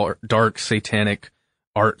of dark satanic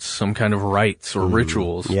arts, some kind of rites or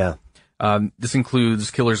rituals. Yeah. This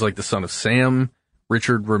includes killers like the Son of Sam,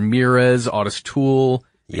 Richard Ramirez, Otis Toole,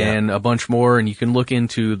 and a bunch more. And you can look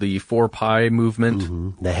into the 4-Pi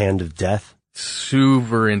movement. The Hand of Death.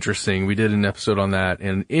 Super interesting. We did an episode on that,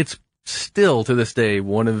 and it's still, to this day,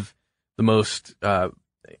 one of the most, I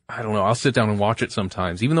don't know, I'll sit down and watch it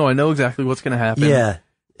sometimes, even though I know exactly what's going to happen. Yeah,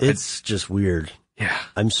 it's just weird. Yeah.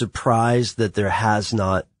 I'm surprised that there has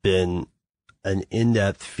not been an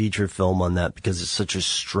in-depth feature film on that, because it's such a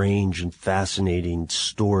strange and fascinating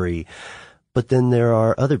story. But then there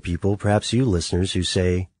are other people, perhaps you listeners, who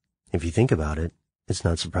say, if you think about it, it's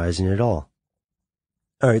not surprising at all.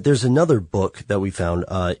 All right, there's another book that we found,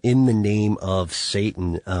 In the Name of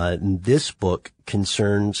Satan. This book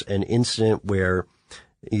concerns an incident where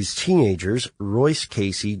these teenagers, Royce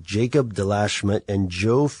Casey, Jacob Delashmutt, and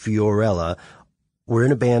Joe Fiorella, were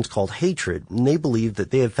in a band called Hatred, and they believed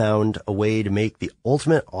that they had found a way to make the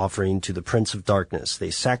ultimate offering to the Prince of Darkness.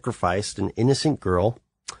 They sacrificed an innocent girl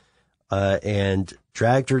and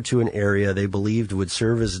dragged her to an area they believed would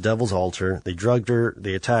serve as the devil's altar. They drugged her,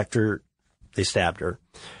 they attacked her, they stabbed her.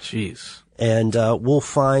 Jeez. And we'll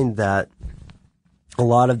find that a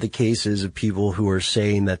lot of the cases of people who are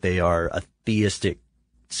saying that they are a theistic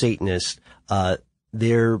Satanist,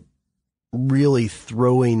 they're really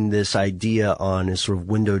throwing this idea on as sort of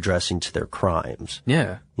window dressing to their crimes.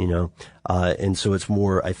 Yeah. And so it's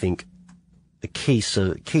more, I think,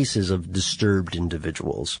 cases of disturbed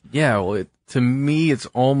individuals. Yeah. Well, to me, it's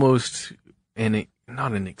almost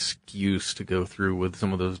not an excuse to go through with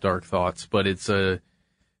some of those dark thoughts, but it's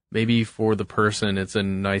maybe for the person, it's a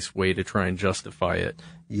nice way to try and justify it.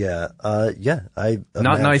 Yeah.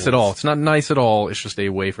 Not nice at all. It's not nice at all. It's just a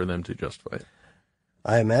way for them to justify it.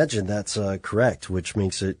 I imagine that's correct, which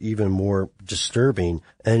makes it even more disturbing.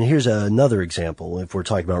 And here's another example. If we're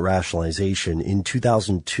talking about rationalization, in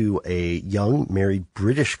 2002, a young married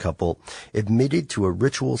British couple admitted to a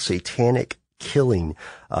ritual satanic killing,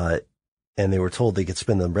 and they were told they could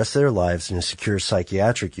spend the rest of their lives in a secure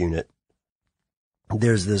psychiatric unit.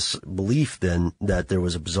 There's this belief then that there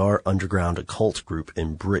was a bizarre underground occult group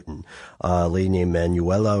in Britain. A lady named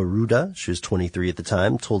Manuela Ruda, she was 23 at the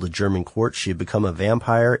time, told a German court she had become a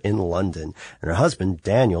vampire in London. And her husband,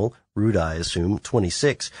 Daniel Ruda, I assume,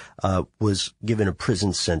 26, was given a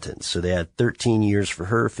prison sentence. So they had 13 years for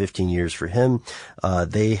her, 15 years for him.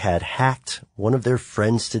 They had hacked one of their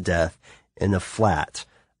friends to death in a flat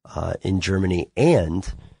in Germany,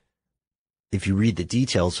 and if you read the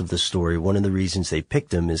details of the story, one of the reasons they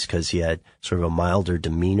picked him is because he had sort of a milder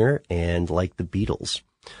demeanor and like the Beatles.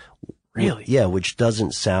 Really? Yeah, which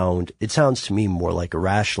doesn't sound, it sounds to me more like a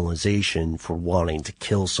rationalization for wanting to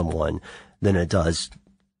kill someone than it does,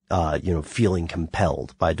 feeling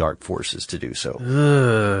compelled by dark forces to do so.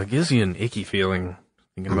 Gives you an icky feeling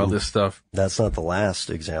thinking about this stuff. That's not the last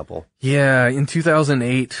example. Yeah, in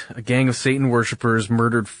 2008, a gang of Satan worshippers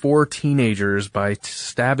murdered 4 teenagers by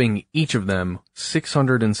stabbing each of them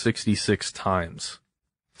 666 times.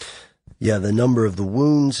 Yeah, the number of the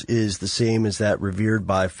wounds is the same as that revered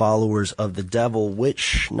by followers of the devil,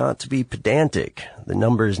 which, not to be pedantic, the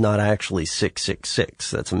number is not actually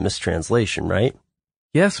 666. That's a mistranslation, right?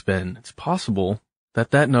 Yes, Ben, it's possible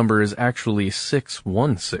that number is actually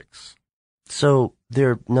 616. So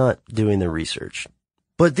they're not doing their research.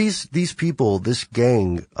 But these people, this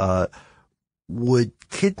gang, would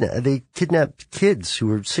kidnap kids who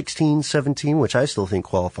were 16, 17, which I still think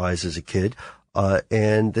qualifies as a kid,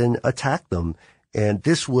 and then attack them. And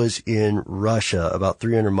this was in Russia, about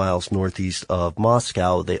 300 miles northeast of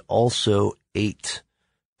Moscow. They also ate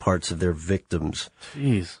parts of their victims.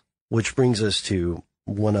 Jeez. Which brings us to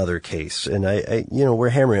one other case. And we're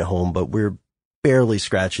hammering it home, but we're barely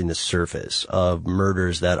scratching the surface of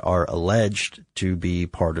murders that are alleged to be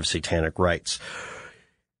part of satanic rites.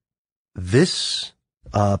 This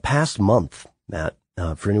past month, Matt,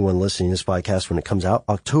 for anyone listening to this podcast when it comes out,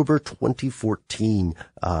 October 2014,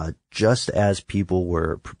 just as people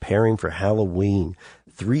were preparing for Halloween,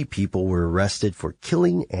 3 people were arrested for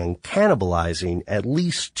killing and cannibalizing at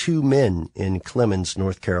least 2 men in Clemmons,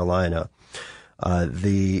 North Carolina.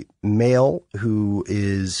 The male who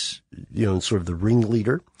is, sort of the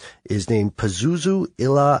ringleader is named Pazuzu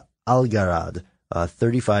Ila Algarad,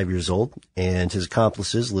 35 years old, and his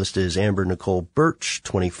accomplices listed as Amber Nicole Birch,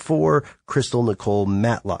 24, Crystal Nicole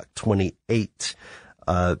Matlock, 28.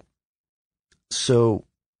 And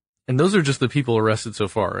those are just the people arrested so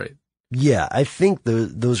far, right? Yeah, I think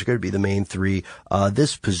those are going to be the main 3.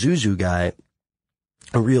 This Pazuzu guy,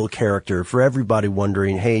 a real character. For everybody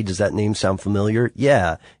wondering, hey, does that name sound familiar?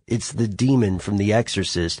 Yeah, it's the demon from The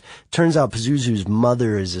Exorcist. Turns out Pazuzu's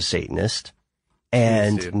mother is a Satanist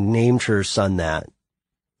and named her son that.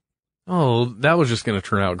 Oh, that was just going to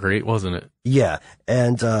turn out great, wasn't it? Yeah,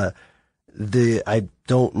 and I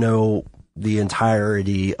don't know the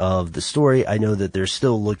entirety of the story. I know that they're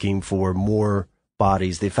still looking for more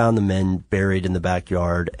bodies. They found the men buried in the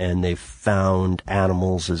backyard, and they found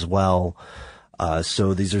animals as well.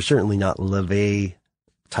 So these are certainly not LaVey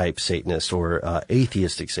type Satanists or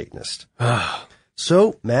atheistic Satanists.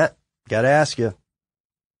 So, Matt, gotta ask you,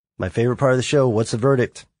 my favorite part of the show, what's the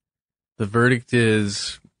verdict? The verdict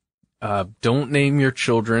is, don't name your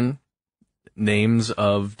children names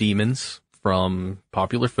of demons from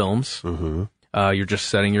popular films. Mm-hmm. You're just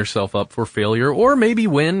setting yourself up for failure, or maybe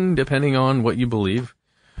win, depending on what you believe.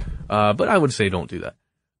 But I would say don't do that.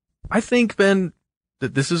 I think, Ben,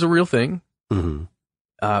 that this is a real thing.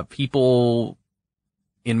 Mm-hmm. People,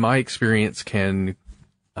 in my experience, can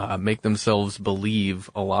make themselves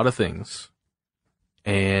believe a lot of things.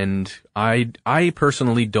 And I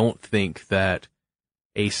personally don't think that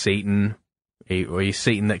a Satan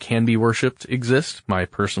that can be worshipped exists, my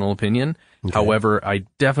personal opinion. Okay. However, I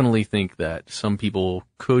definitely think that some people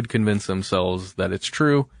could convince themselves that it's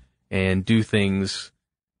true and do things,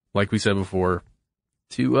 like we said before,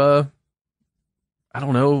 to,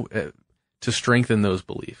 to strengthen those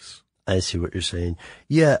beliefs. I see what you're saying.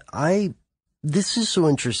 Yeah, this is so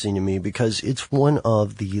interesting to me because it's one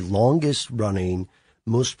of the longest running,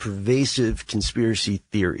 most pervasive conspiracy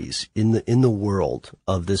theories in the world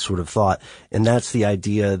of this sort of thought. And that's the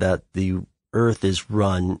idea that the earth is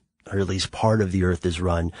run, or at least part of the earth is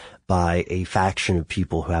run by a faction of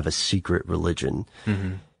people who have a secret religion.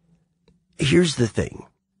 Mm-hmm. Here's the thing.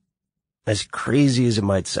 as crazy as it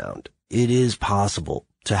might sound, it is possible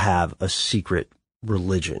to have a secret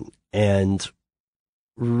religion. And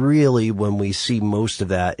really, when we see most of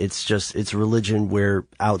that, it's religion where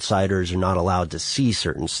outsiders are not allowed to see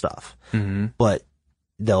certain stuff. Mm-hmm. But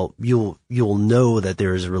you'll know that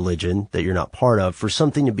there is a religion that you're not part of. For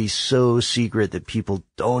something to be so secret that people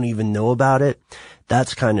don't even know about it,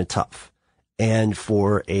 that's kind of tough. And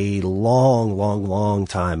for a long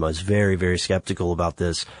time, I was very, very skeptical about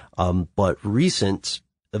this. But recent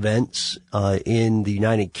events in the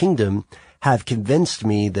United Kingdom have convinced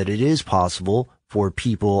me that it is possible for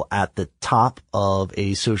people at the top of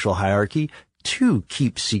a social hierarchy to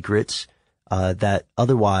keep secrets that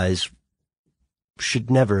otherwise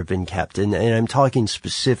should never have been kept. And I'm talking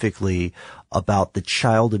specifically about the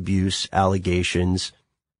child abuse allegations,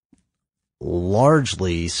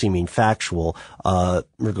 largely seeming factual,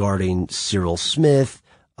 regarding Cyril Smith,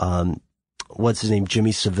 what's his name,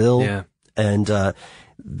 Jimmy Savile. Yeah. And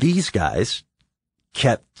these guys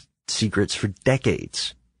kept secrets for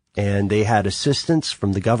decades, and they had assistance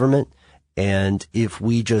from the government. And if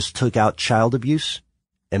we just took out child abuse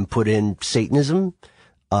and put in Satanism,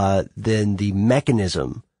 then the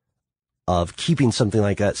mechanism of keeping something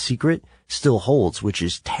like that secret still holds, which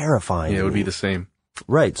is terrifying. Yeah, it would be the same.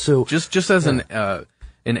 Right. So just as an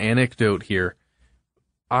anecdote here,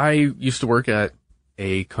 I used to work at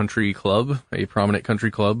a country club, a prominent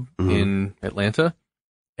country club in Atlanta,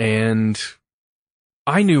 and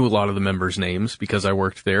I knew a lot of the members' names because I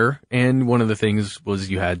worked there. And one of the things was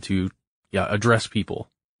you had to address people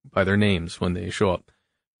by their names when they show up.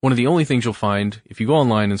 One of the only things you'll find if you go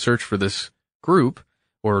online and search for this group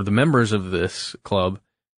or the members of this club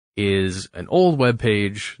is an old web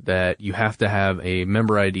page that you have to have a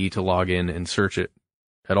member ID to log in and search it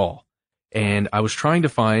at all. And I was trying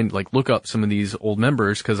to look up some of these old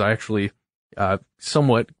members because I actually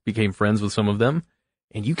somewhat became friends with some of them,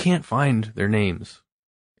 and you can't find their names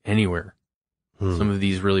anywhere. Some of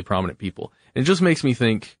these really prominent people. And it just makes me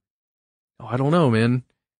think, I don't know, man.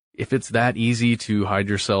 If it's that easy to hide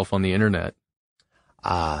yourself on the internet.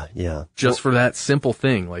 Yeah. Just for that simple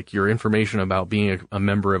thing, like your information about being a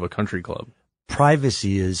member of a country club.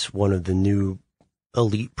 Privacy is one of the new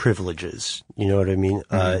elite privileges. You know what I mean?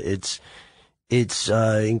 It's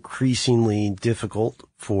increasingly difficult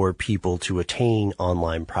for people to attain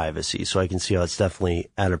online privacy. So I can see how it's definitely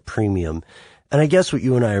at a premium. And I guess what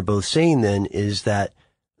you and I are both saying then is that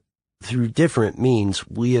through different means,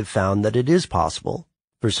 we have found that it is possible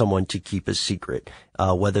for someone to keep a secret,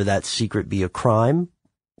 whether that secret be a crime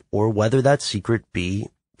or whether that secret be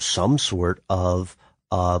some sort of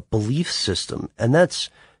belief system. And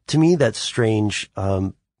to me, that's strange,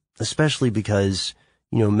 especially because,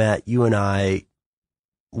 Matt, you and I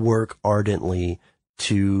work ardently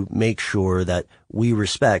to make sure that we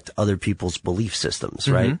respect other people's belief systems,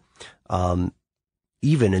 right?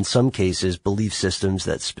 Even in some cases, belief systems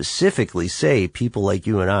that specifically say people like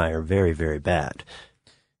you and I are very, very bad.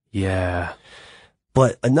 Yeah.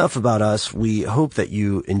 But enough about us. We hope that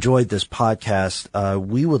you enjoyed this podcast.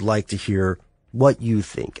 We would like to hear what you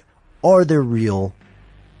think. Are there real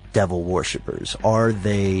devil worshippers? Are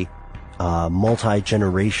they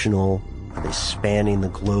multi-generational? Are they spanning the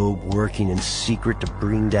globe, working in secret to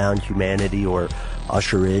bring down humanity or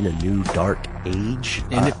usher in a new dark age?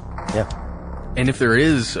 And if there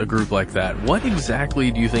is a group like that, what exactly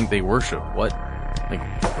do you think they worship? What the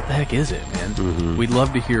heck is it, man? We'd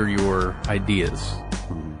love to hear your ideas.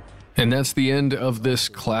 And that's the end of this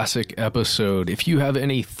classic episode. If you have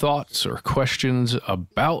any thoughts or questions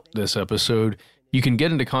about this episode, you can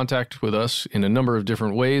get into contact with us in a number of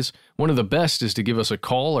different ways. One of the best is to give us a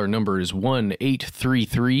call. Our number is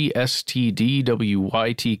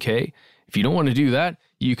 1-833-STDWYTK. If you don't want to do that,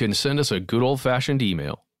 you can send us a good old-fashioned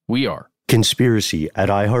email. We are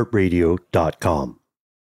conspiracy@iheartradio.com.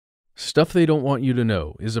 Stuff They Don't Want You to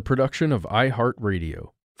Know is a production of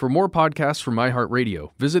iHeartRadio. For more podcasts from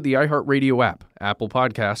iHeartRadio, visit the iHeartRadio app, Apple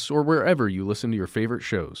Podcasts, or wherever you listen to your favorite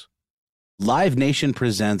shows. Live Nation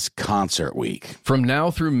presents Concert Week. From now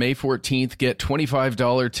through May 14th, get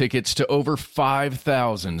 $25 tickets to over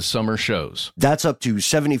 5,000 summer shows. That's up to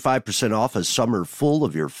 75% off a summer full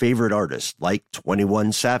of your favorite artists, like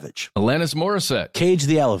 21 Savage, Alanis Morissette, Cage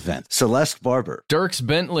the Elephant, Celeste Barber, Dierks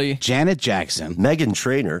Bentley, Janet Jackson, Meghan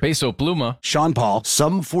Trainor, Peso Pluma, Sean Paul,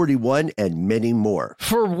 Sum 41, and many more.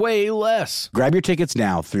 For way less. Grab your tickets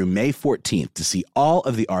now through May 14th to see all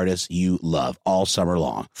of the artists you love all summer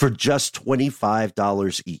long. For just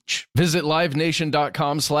 $25 each. Visit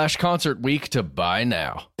livenation.com/Concert Week to buy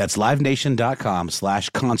now. That's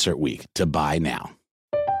livenation.com/Concert Week to buy now.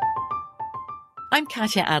 I'm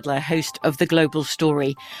Katya Adler, host of The Global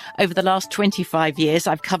Story. Over the last 25 years,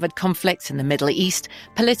 I've covered conflicts in the Middle East,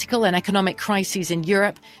 political and economic crises in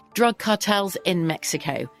Europe, drug cartels in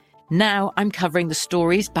Mexico. Now I'm covering the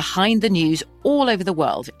stories behind the news all over the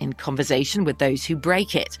world in conversation with those who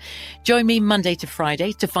break it. Join me Monday to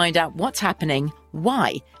Friday to find out what's happening,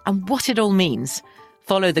 why, and what it all means.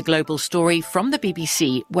 Follow The Global Story from the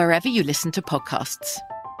BBC wherever you listen to podcasts.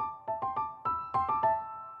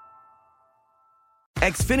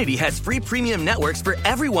 Xfinity has free premium networks for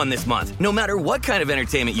everyone this month, no matter what kind of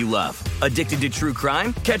entertainment you love. Addicted to true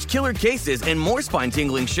crime? Catch killer cases and more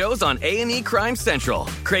spine-tingling shows on A&E Crime Central.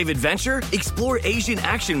 Crave adventure? Explore Asian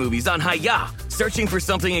action movies on Hayya. Searching for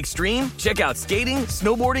something extreme? Check out skating,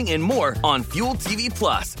 snowboarding, and more on Fuel TV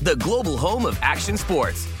Plus, the global home of action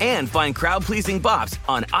sports. And find crowd-pleasing bops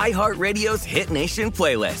on iHeartRadio's Hit Nation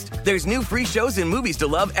playlist. There's new free shows and movies to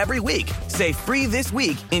love every week. Say free this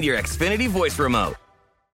week in your Xfinity voice remote.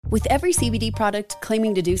 With every CBD product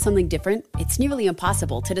claiming to do something different, it's nearly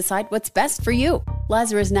impossible to decide what's best for you.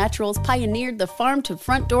 Lazarus Naturals pioneered the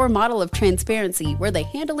farm-to-front-door model of transparency, where they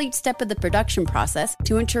handle each step of the production process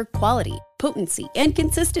to ensure quality, potency, and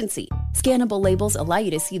consistency. Scannable labels allow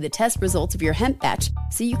you to see the test results of your hemp batch,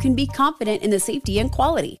 so you can be confident in the safety and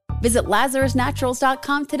quality. Visit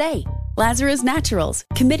LazarusNaturals.com today. Lazarus Naturals,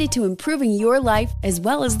 committed to improving your life as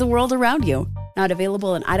well as the world around you. Not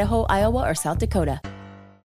available in Idaho, Iowa, or South Dakota.